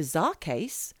tell the bizarre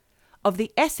case of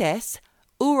the SS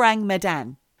Orang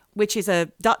Medan, which is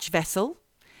a Dutch vessel,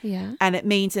 and it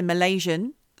means in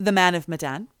Malaysian, the Man of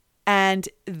Medan. And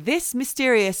this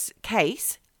mysterious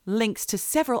case links to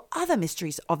several other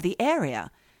mysteries of the area,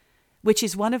 which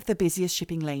is one of the busiest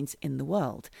shipping lanes in the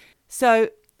world. So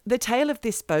the tale of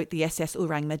this boat, the SS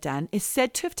Orang Medan, is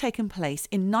said to have taken place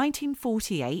in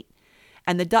 1948,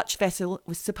 and the Dutch vessel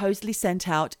was supposedly sent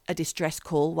out a distress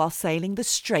call while sailing the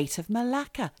Strait of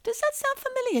Malacca. Does that sound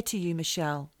familiar to you,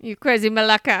 Michelle? You crazy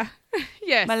Malacca.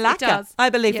 Yes, Malacca. it does. I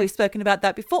believe we've spoken about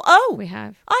that before. Oh, We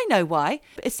have. I know why.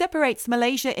 It separates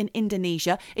Malaysia and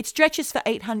Indonesia. It stretches for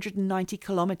 890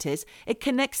 kilometres. It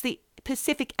connects the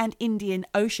Pacific and Indian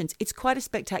Oceans. It's quite a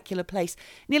spectacular place.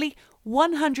 Nearly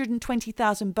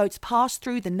 120,000 boats pass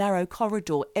through the narrow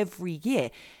corridor every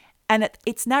year. And at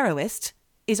its narrowest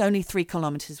is only 3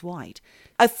 kilometres wide.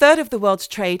 A third of the world's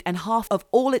trade and half of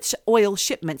all its oil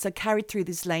shipments are carried through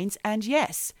these lanes. And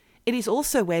yes, it is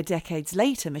also where decades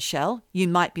later, Michelle, you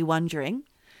might be wondering,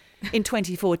 in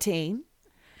 2014,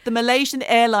 the Malaysian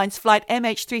Airlines flight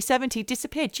MH370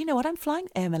 disappeared. Do you know what? I'm flying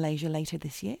Air Malaysia later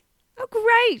this year. Oh,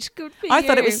 great. Good for you. I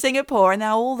thought it was Singapore, and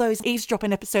now all those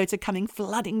eavesdropping episodes are coming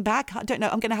flooding back. I don't know.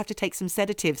 I'm going to have to take some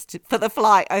sedatives for the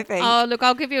flight, I think. Oh, look,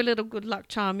 I'll give you a little good luck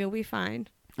charm. You'll be fine.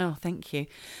 Oh, thank you.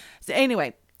 So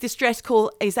anyway, distress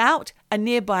call is out. A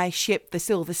nearby ship, the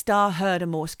Silver Star, heard a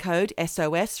Morse code,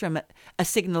 SOS, from a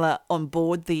signaller on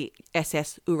board the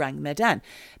SS Orang Medan.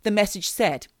 The message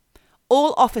said,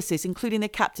 "All officers, including the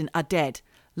captain, are dead.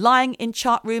 Lying in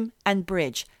chart room and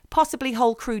bridge. Possibly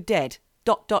whole crew dead. ...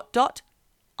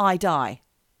 I die."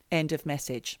 End of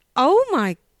message. Oh,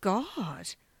 my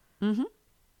God. Mm-hmm.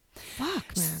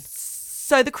 Fuck, man.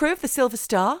 So the crew of the Silver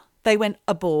Star, they went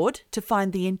aboard to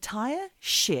find the entire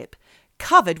ship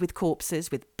covered with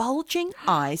corpses with bulging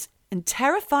eyes and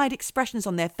terrified expressions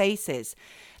on their faces.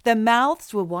 Their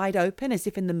mouths were wide open as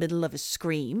if in the middle of a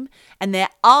scream, and their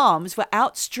arms were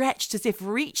outstretched as if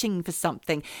reaching for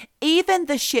something. Even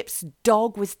the ship's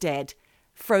dog was dead,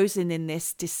 frozen in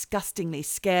this disgustingly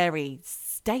scary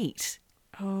state.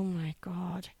 Oh my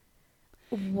God.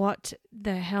 What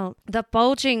the hell? The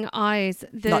bulging eyes,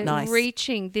 the Not nice.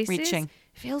 reaching.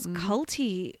 Feels Mm-hmm.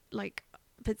 culty, like,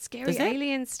 but scary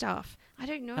alien stuff. I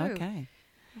don't know. Okay.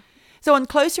 So on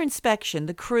closer inspection,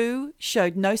 the crew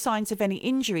showed no signs of any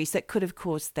injuries that could have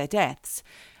caused their deaths.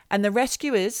 And the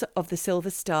rescuers of the Silver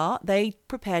Star, they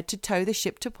prepared to tow the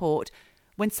ship to port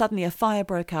when suddenly a fire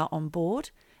broke out on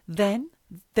board. Then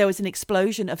there was an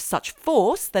explosion of such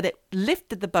force that it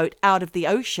lifted the boat out of the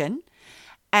ocean,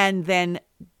 and then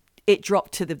it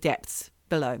dropped to the depths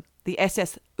below. The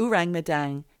SS Ourang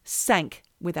Medan sank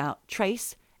without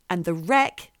trace, and the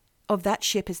wreck of that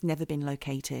ship has never been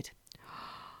located.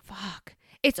 Fuck.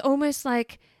 It's almost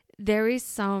like there is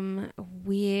some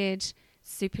weird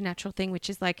supernatural thing, which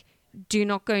is like, do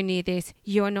not go near this.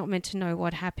 You are not meant to know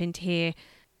what happened here.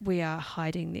 We are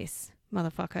hiding this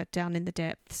motherfucker down in the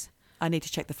depths. I need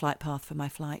to check the flight path for my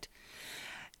flight.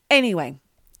 Anyway,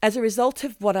 as a result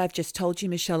of what I've just told you,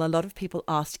 Michelle, a lot of people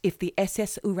asked if the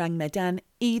SS Ourang Medan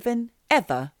even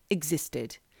ever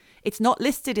existed. It's not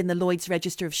listed in the Lloyd's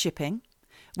Register of Shipping,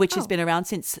 which has been around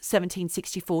since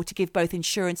 1764 to give both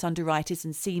insurance underwriters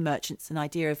and sea merchants an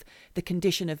idea of the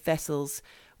condition of vessels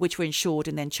which were insured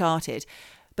and then chartered.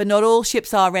 But not all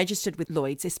ships are registered with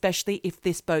Lloyd's, especially if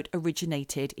this boat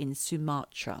originated in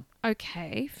Sumatra.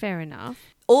 Okay, fair enough.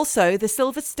 Also, the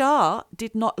Silver Star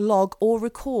did not log or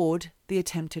record the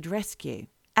attempted rescue.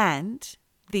 And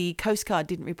the Coast Guard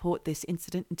didn't report this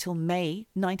incident until May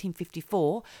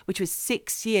 1954, which was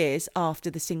 6 years after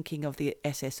the sinking of the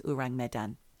SS Ourang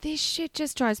Medan. This shit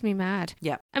just drives me mad.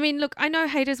 Yeah. I mean, look, I know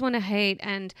haters want to hate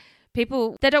and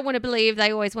people, they don't want to believe,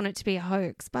 they always want it to be a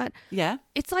hoax. But Yeah.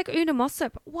 it's like Una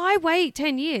Mossop. Why wait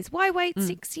 10 years? Why wait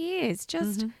 6 years?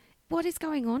 Just what is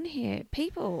going on here?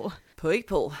 People.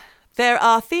 There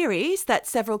are theories that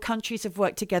several countries have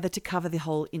worked together to cover the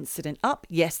whole incident up.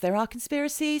 Yes, there are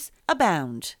conspiracies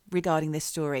abound regarding this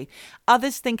story.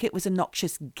 Others think it was a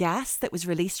noxious gas that was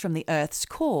released from the Earth's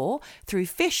core through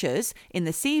fissures in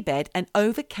the seabed and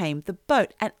overcame the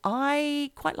boat. And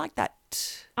I quite like that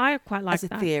I quite like as a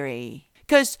that. theory.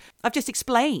 Because I've just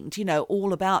explained,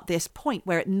 all about this point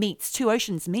where it meets, two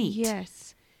oceans meet.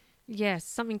 Yes,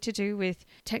 something to do with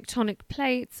tectonic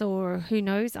plates or who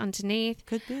knows underneath.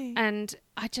 Could be. And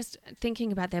I just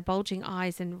thinking about their bulging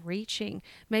eyes and reaching.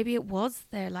 Maybe it was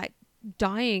their like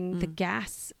dying, the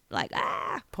gas, like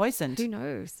Poisoned. who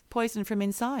knows? Poisoned from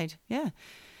inside. Yeah.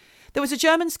 There was a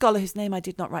German scholar whose name I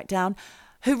did not write down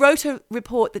who wrote a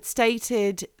report that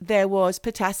stated there was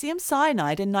potassium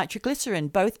cyanide and nitroglycerin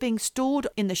both being stored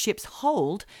in the ship's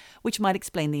hold, which might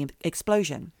explain the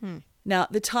explosion. Now,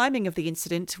 the timing of the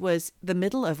incident was the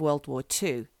middle of World War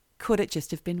II. Could it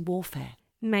just have been warfare?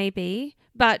 Maybe.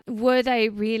 But were they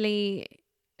really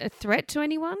a threat to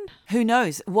anyone? Who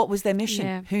knows? What was their mission?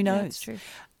 Yeah, Who knows? that's true.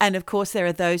 And of course, there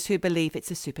are those who believe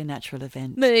it's a supernatural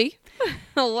event. Me.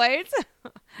 Always.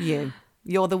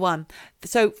 You're the one.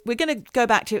 So we're going to go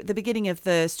back to the beginning of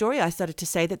the story. I started to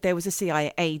say that there was a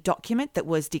CIA document that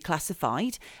was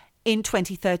declassified in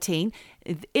 2013.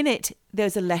 In it,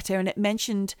 there's a letter and it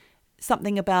mentioned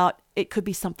something about it could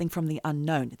be something from the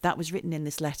unknown. That was written in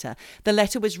this letter. The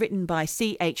letter was written by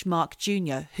C.H. Mark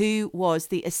Jr., who was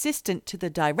the assistant to the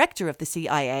director of the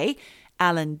CIA,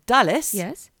 Alan Dulles,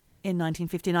 Yes. in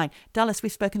 1959. Dulles,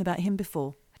 we've spoken about him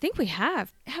before. I think we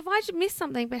have. Have I missed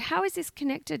something? But how is this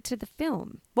connected to the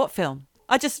film? What film?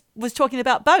 I just was talking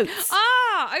about boats.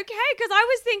 Ah, okay. Because I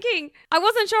was thinking, I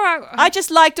wasn't sure. I just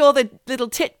liked all the little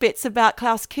tidbits about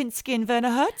Klaus Kinski and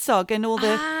Werner Herzog and all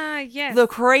the yes. the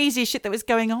crazy shit that was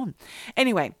going on.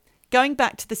 Anyway, going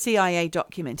back to the CIA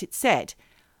document, it said,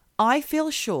 I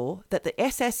feel sure that the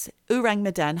SS Ourang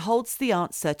Medan holds the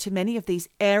answer to many of these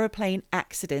aeroplane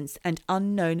accidents and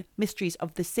unknown mysteries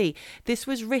of the sea. This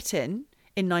was written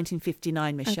in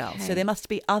 1959, Michelle. Okay. So there must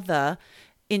be other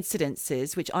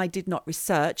incidences, which I did not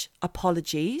research.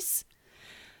 Apologies.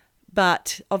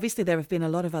 But obviously there have been a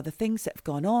lot of other things that have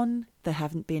gone on that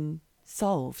haven't been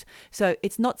solved. So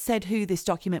it's not said who this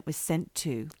document was sent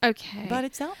to. Okay. But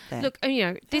it's out there. Look,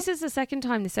 this is the second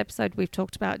time this episode we've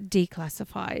talked about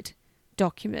declassified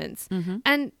documents.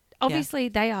 And obviously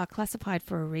they are classified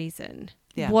for a reason.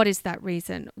 Yeah. What is that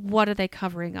reason? What are they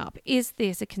covering up? Is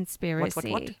this a conspiracy?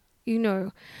 What?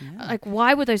 Like,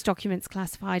 why were those documents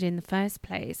classified in the first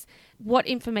place? What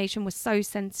information was so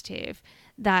sensitive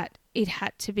that it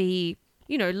had to be,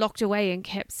 locked away and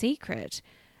kept secret,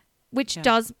 which Yeah.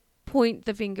 does point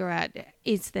the finger at,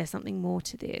 is there something more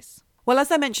to this? Well,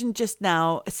 as I mentioned just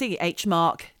now, C.H.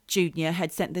 Mark Jr.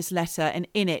 had sent this letter, and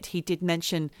in it he did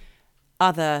mention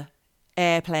other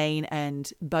airplane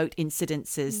and boat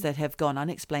incidences that have gone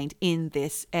unexplained in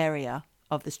this area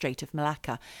of the Strait of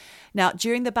Malacca. Now,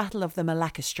 during the Battle of the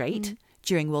Malacca Strait,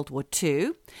 during World War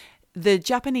II, the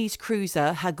Japanese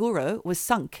cruiser Haguro was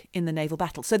sunk in the naval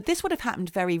battle. So this would have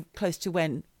happened very close to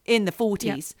when, in the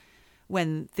 40s,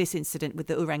 when this incident with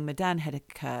the Orang Medan had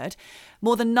occurred.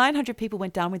 More than 900 people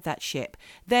went down with that ship.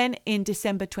 Then in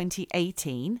December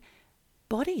 2018,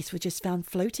 bodies were just found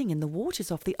floating in the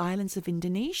waters off the islands of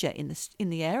Indonesia in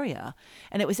the area.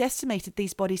 And it was estimated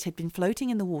these bodies had been floating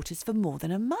in the waters for more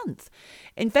than a month.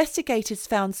 Investigators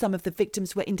found some of the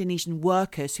victims were Indonesian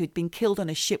workers who had been killed on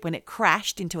a ship when it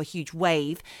crashed into a huge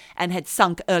wave and had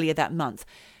sunk earlier that month.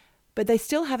 But they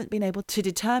still haven't been able to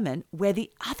determine where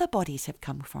the other bodies have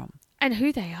come from. And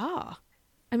who they are.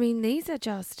 I mean, these are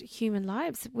just human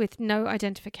lives with no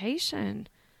identification.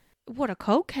 What a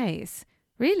cold case,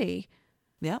 really.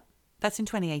 Yeah, that's in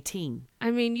 2018.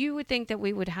 I mean, you would think that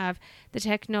we would have the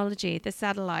technology, the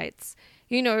satellites,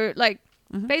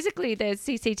 basically there's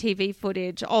CCTV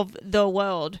footage of the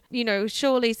world.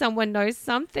 Surely someone knows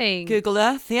something. Google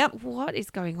Earth, yep. What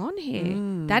is going on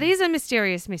here? That is a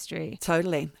mysterious mystery.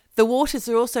 Totally. The waters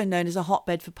are also known as a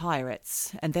hotbed for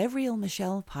pirates. And they're real,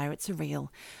 Michelle. Pirates are real.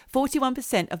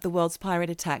 41% of the world's pirate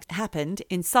attacks happened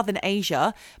in southern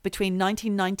Asia between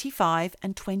 1995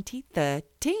 and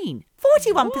 2013.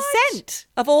 41%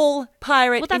 of all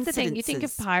pirate Well, that's incidences. the thing. You think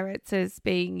of pirates as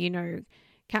being,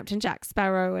 Captain Jack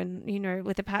Sparrow and,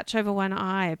 with a patch over one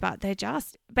eye, but they're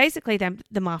just basically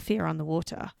the mafia on the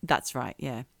water. That's right,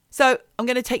 yeah. So I'm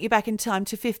going to take you back in time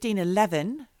to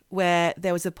 1511, where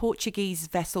there was a Portuguese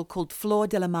vessel called Flor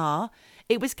de la Mar.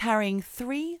 It was carrying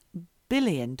 $3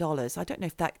 billion. I don't know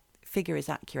if that figure is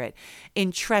accurate,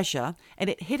 in treasure, and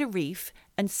it hit a reef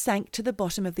and sank to the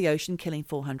bottom of the ocean, killing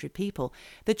 400 people.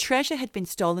 The treasure had been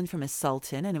stolen from a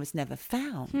sultan and it was never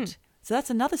found. So that's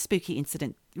another spooky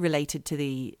incident related to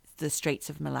the Straits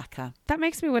of Malacca. That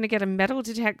makes me want to get a metal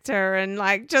detector and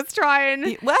just try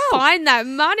and Well, find that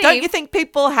money. Don't you think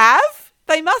people have?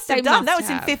 They must have They done. must That was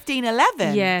have. in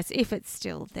 1511. Yes, if it's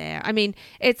still there. I mean,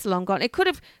 it's long gone. It could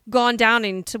have gone down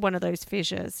into one of those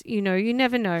fissures. You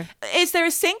never know. Is there a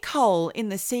sinkhole in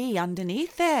the sea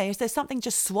underneath there? Is there something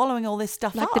just swallowing all this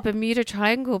stuff Like up? the Bermuda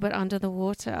Triangle, but under the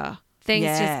water. Things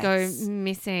just go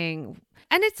missing.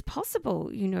 And it's possible,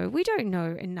 we don't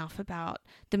know enough about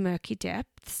the murky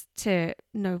depths to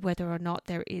know whether or not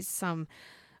there is some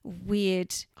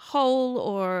weird hole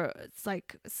or it's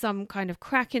like some kind of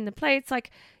crack in the plates,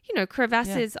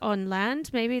 crevasses on land,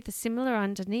 maybe the similar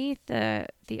underneath the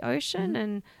ocean,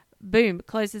 and boom, it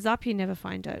closes up, you never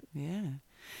find it. Yeah.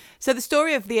 So the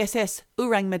story of the SS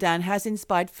Orang Medan has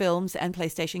inspired films and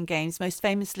PlayStation games, most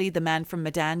famously the Man from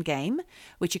Medan game,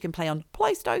 which you can play on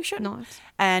PlayStation. Nice.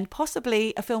 And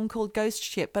possibly a film called Ghost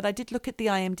Ship, but I did look at the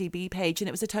IMDb page and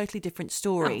it was a totally different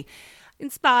story.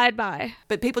 Inspired by.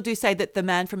 But people do say that the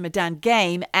Man from Medan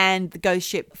game and the Ghost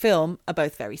Ship film are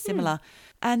both very similar.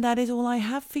 And that is all I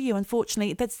have for you.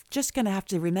 Unfortunately, that's just going to have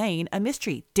to remain a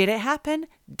mystery. Did it happen?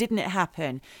 Didn't it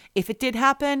happen? If it did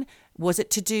happen, was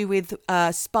it to do with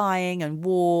spying and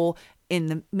war in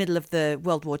the middle of the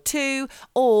World War II?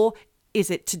 Or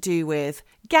is it to do with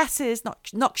gases,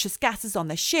 noxious gases on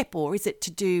the ship? Or is it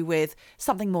to do with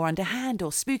something more underhand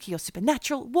or spooky or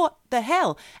supernatural? What the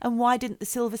hell? And why didn't the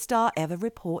Silver Star ever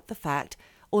report the fact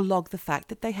or log the fact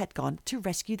that they had gone to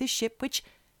rescue this ship which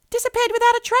disappeared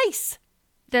without a trace?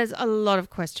 There's a lot of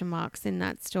question marks in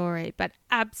that story, but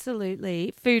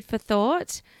absolutely food for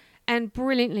thought and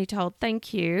brilliantly told.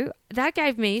 Thank you. That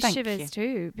gave me shivers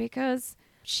too, because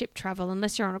ship travel,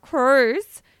 unless you're on a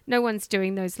cruise, no one's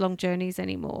doing those long journeys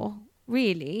anymore,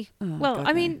 really. God,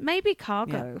 I mean, maybe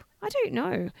cargo. Yeah. I don't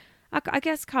know. I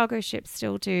guess cargo ships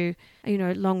still do,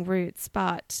 long routes,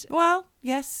 but... Well,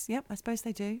 yes, yep, I suppose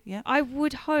they do, yeah. I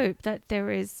would hope that there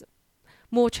is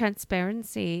more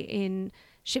transparency in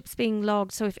ships being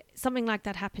logged. So if something like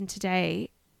that happened today,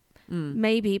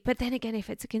 maybe. But then again, if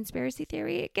it's a conspiracy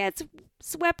theory, it gets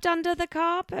swept under the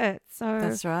carpet. So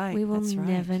that's right. We will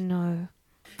never know.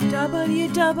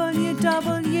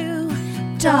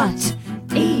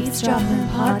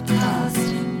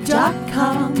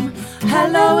 www.eavesdroppingpodcast.com.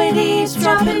 Hello at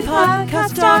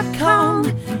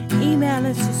eavesdroppingpodcast.com. Email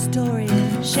us your story.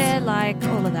 Share,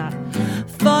 all of that.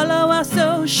 Follow our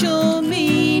social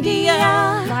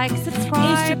media. Like,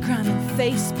 subscribe. Instagram and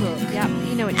Facebook. Yep,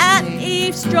 you know what you at do.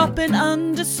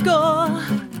 eavesdropping_.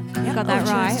 You got that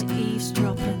right.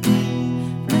 Eavesdropping.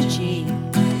 G.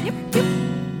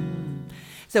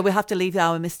 So we'll have to leave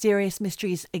our mysterious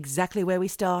mysteries exactly where we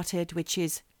started, which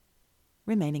is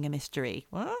remaining a mystery.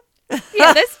 What?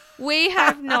 Yeah,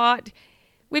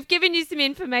 we've given you some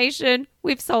information.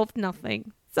 We've solved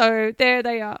nothing. So there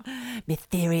they are.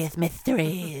 Mysterious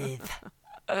mysteries.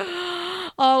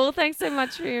 Oh, well, thanks so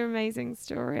much for your amazing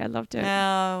story. I loved it.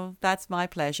 Oh, that's my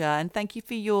pleasure. And thank you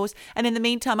for yours. And in the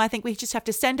meantime, I think we just have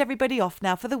to send everybody off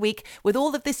now for the week with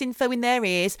all of this info in their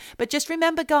ears. But just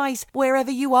remember, guys,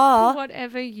 wherever you are,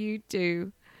 whatever you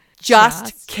do,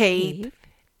 just keep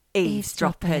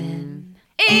eavesdropping.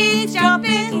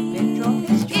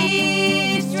 Eavesdropping.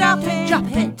 Eavesdropping.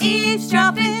 Dropping.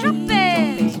 Eavesdropping.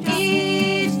 Dropping.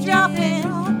 Eavesdropping.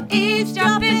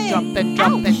 Eavesdropping. Dropping.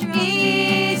 Dropping.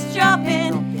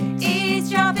 Eavesdropping.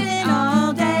 Eavesdropping.